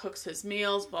 Like, cooks his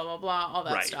meals, blah, blah, blah, all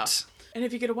that stuff. And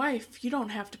if you get a wife, you don't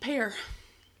have to pay her.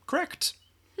 Correct.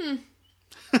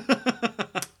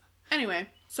 Anyway,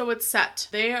 so it's set.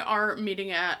 They are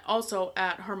meeting also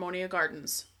at Harmonia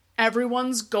Gardens.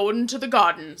 Everyone's going to the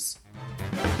gardens.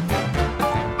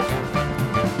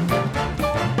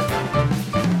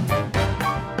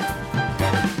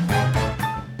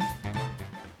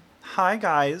 Hi,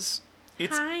 guys.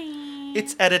 Hi.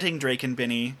 It's editing Drake and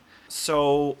Binny.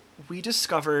 So we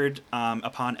discovered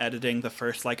upon editing the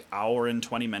first hour and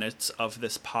 20 minutes of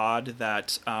this pod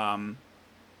that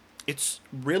it's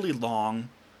really long.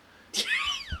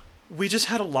 We just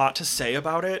had a lot to say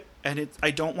about it, and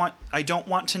I don't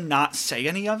want to not say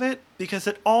any of it because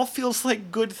it all feels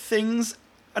like good things,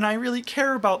 and I really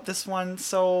care about this one.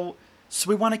 So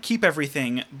we want to keep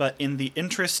everything, but in the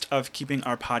interest of keeping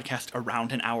our podcast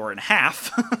around an hour and a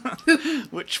half,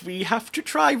 which we have to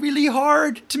try really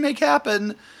hard to make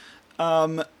happen,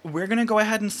 we're going to go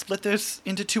ahead and split this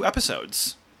into 2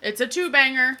 episodes. It's a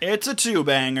 2-banger. It's a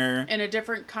 2-banger. And a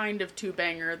different kind of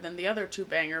 2-banger than the other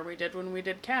 2-banger we did when we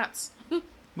did Cats.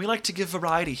 We like to give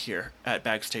variety here at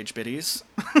Backstage Biddies.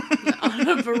 On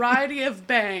a variety of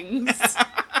bangs.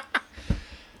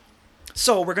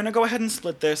 So we're going to go ahead and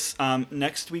split this.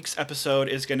 Next week's episode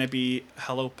is going to be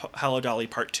Hello Dolly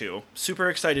Part 2. Super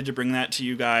excited to bring that to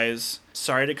you guys.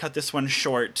 Sorry to cut this one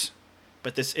short,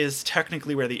 but this is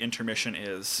technically where the intermission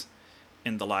is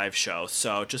in the live show.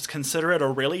 So just consider it a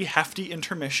really hefty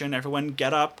intermission. Everyone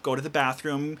get up, go to the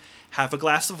bathroom, have a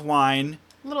glass of wine.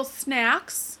 Little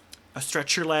snacks.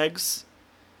 Stretch your legs.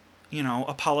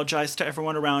 Apologize to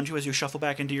everyone around you as you shuffle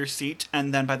back into your seat,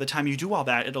 and then by the time you do all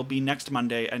that, it'll be next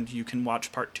Monday, and you can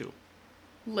watch Part 2.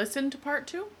 Listen to Part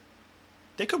 2?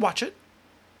 They could watch it.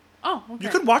 Oh, okay. You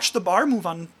could watch the bar move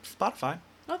on Spotify.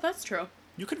 Oh, that's true.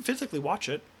 You could physically watch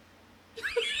it.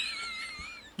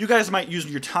 You guys might use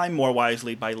your time more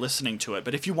wisely by listening to it,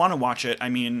 but if you want to watch it,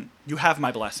 you have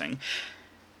my blessing.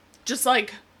 Just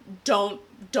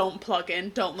don't plug in,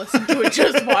 don't listen to it,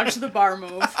 just watch the bar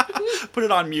move. Put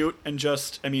it on mute and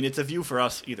it's a view for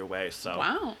us either way, so.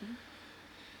 Wow.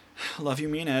 Love you,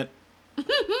 mean it.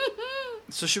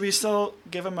 So should we still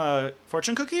give him a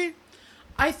fortune cookie?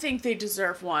 I think they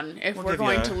deserve one if we're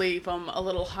going to leave them a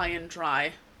little high and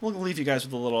dry. We'll leave you guys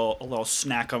with a little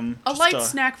snack-em. A light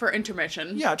snack for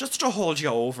intermission. Yeah, just to hold you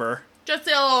over. Just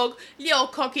a little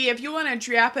cookie. If you want to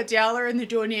drop $1 in the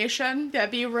donation, that'd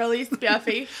be really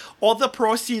spiffy. All the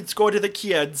proceeds go to the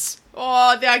kids.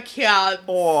 Oh, the kids.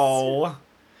 Oh.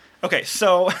 Okay,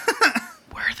 so...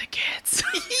 We're the kids.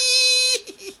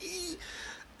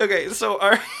 Okay, so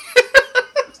our...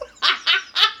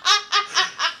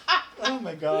 Oh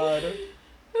my god.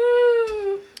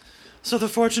 So the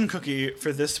fortune cookie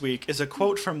for this week is a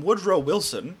quote from Woodrow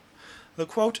Wilson. The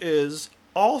quote is,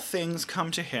 "All things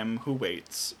come to him who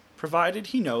waits, provided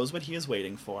he knows what he is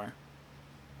waiting for."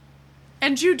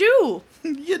 And you do.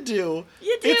 You do.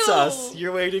 You do. It's us.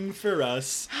 You're waiting for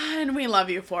us. And we love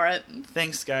you for it.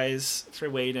 Thanks, guys, for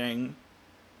waiting.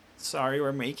 Sorry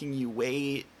we're making you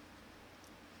wait.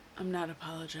 I'm not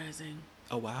apologizing.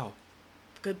 Oh, wow.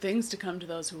 Good things to come to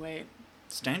those who wait.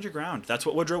 Stand your ground. That's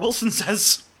what Woodrow Wilson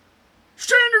says.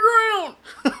 Stand your ground!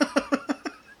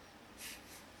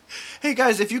 Hey,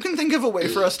 guys, if you can think of a way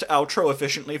for us to outro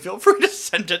efficiently, feel free to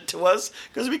send it to us.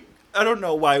 Because I don't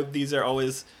know why these are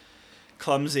always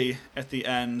clumsy at the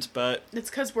end, but...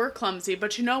 It's because we're clumsy,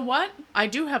 but you know what? I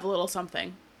do have a little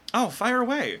something. Oh, fire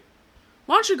away.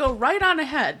 Why don't you go right on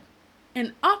ahead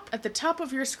and up at the top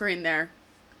of your screen there.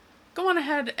 Go on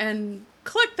ahead and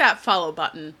click that follow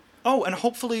button. Oh, and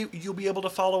hopefully you'll be able to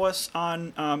follow us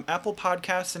on Apple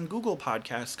Podcasts and Google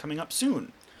Podcasts coming up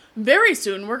soon. Very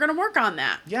soon, we're going to work on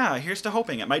that. Yeah, here's to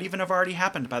hoping. It might even have already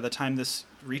happened by the time this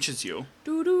reaches you.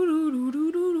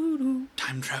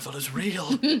 Time travel is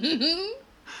real. And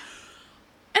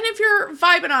if you're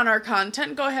vibing on our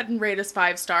content, go ahead and rate us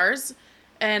 5 stars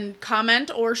and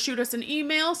comment or shoot us an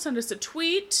email, send us a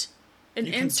tweet, an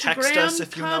you can Instagram text us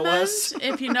if you comment. know us.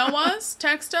 If you know us,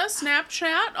 text us,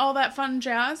 Snapchat, all that fun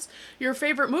jazz. Your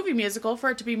favorite movie musical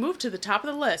for it to be moved to the top of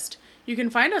the list. You can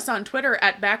find us on Twitter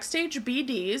at Backstage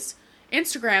Biddies,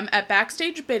 Instagram at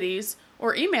Backstage Biddies,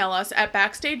 or email us at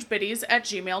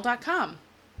backstagebiddies@gmail.com.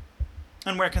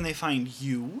 And where can they find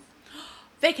you?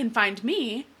 They can find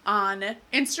me on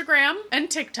Instagram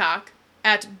and TikTok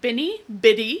at Binny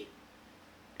Biddy,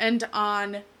 and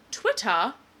on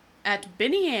Twitter at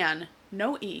BinnyAnn,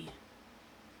 no E.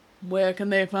 Where can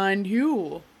they find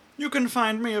you? You can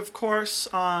find me, of course,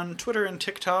 on Twitter and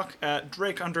TikTok at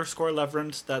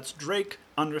Drake_Leverance. That's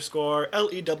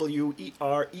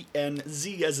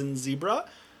Drake_LEWERENZ as in zebra.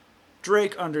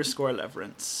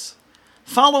 Drake_Leverance.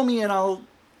 Follow me and I'll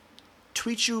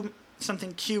tweet you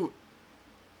something cute.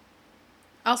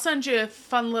 I'll send you a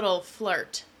fun little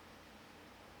flirt.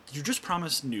 Did you just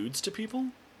promise nudes to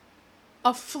people?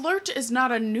 A flirt is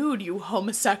not a nude, you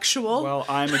homosexual. Well,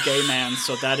 I'm a gay man,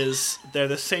 so they're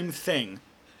the same thing.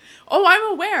 Oh, I'm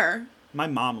aware. My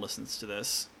mom listens to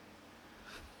this.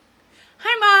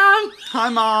 Hi, Mom. Hi,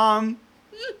 Mom.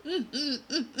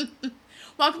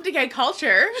 Welcome to Gay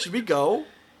Culture. Should we go?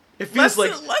 It Let's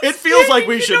feels like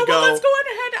we should know go. What, let's go on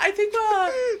ahead. I think,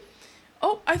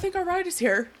 I think our ride is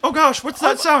here. Oh gosh, what's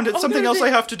that sound? It's something else I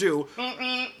have to do. We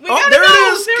oh, gotta there go.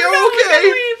 it is. There Go, we go.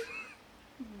 okay.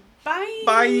 Bye.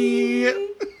 Bye.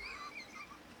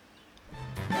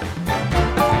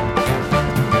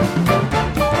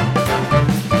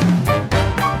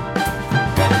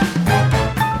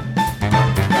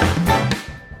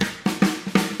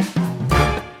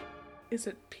 Is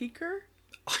it Peaker?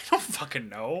 I don't fucking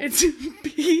know. It's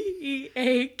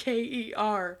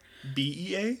Peaker.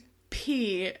 BEA?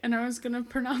 P, and I was gonna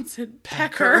pronounce it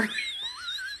Pecker.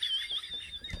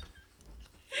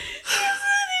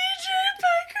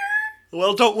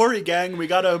 Well, don't worry, gang. We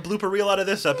got a blooper reel out of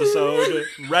this episode.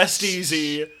 Rest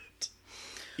easy.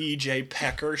 EJ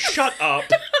Pecker. Shut up.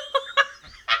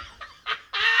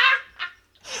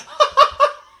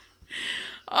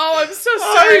 Oh, I'm so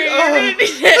sorry. You're gonna need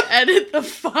to edit the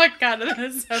fuck out of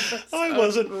this episode. I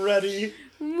wasn't ready.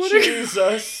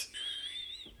 Jesus.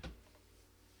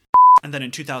 And then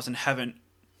in 2000, Heaven.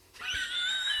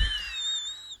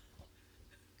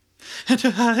 I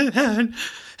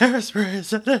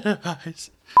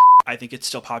think it's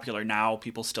still popular now.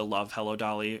 People still love Hello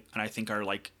Dolly, and I think are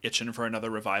like itching for another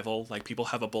revival. Like people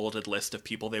have a bulleted list of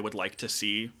people they would like to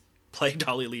see play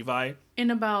Dolly Levy. In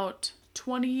about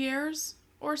 20 years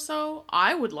or so,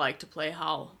 I would like to play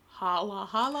Holla.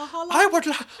 I would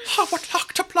like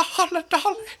to play Hello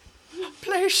Dolly,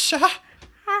 please, sir.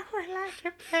 I would like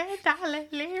to play Dolly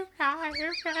Levy if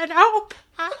at all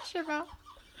possible.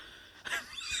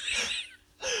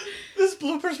 This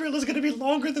bloopers reel is going to be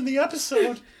longer than the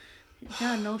episode.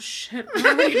 Yeah, no shit. We're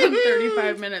already on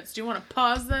 35 minutes. Do you want to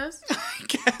pause this? I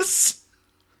guess.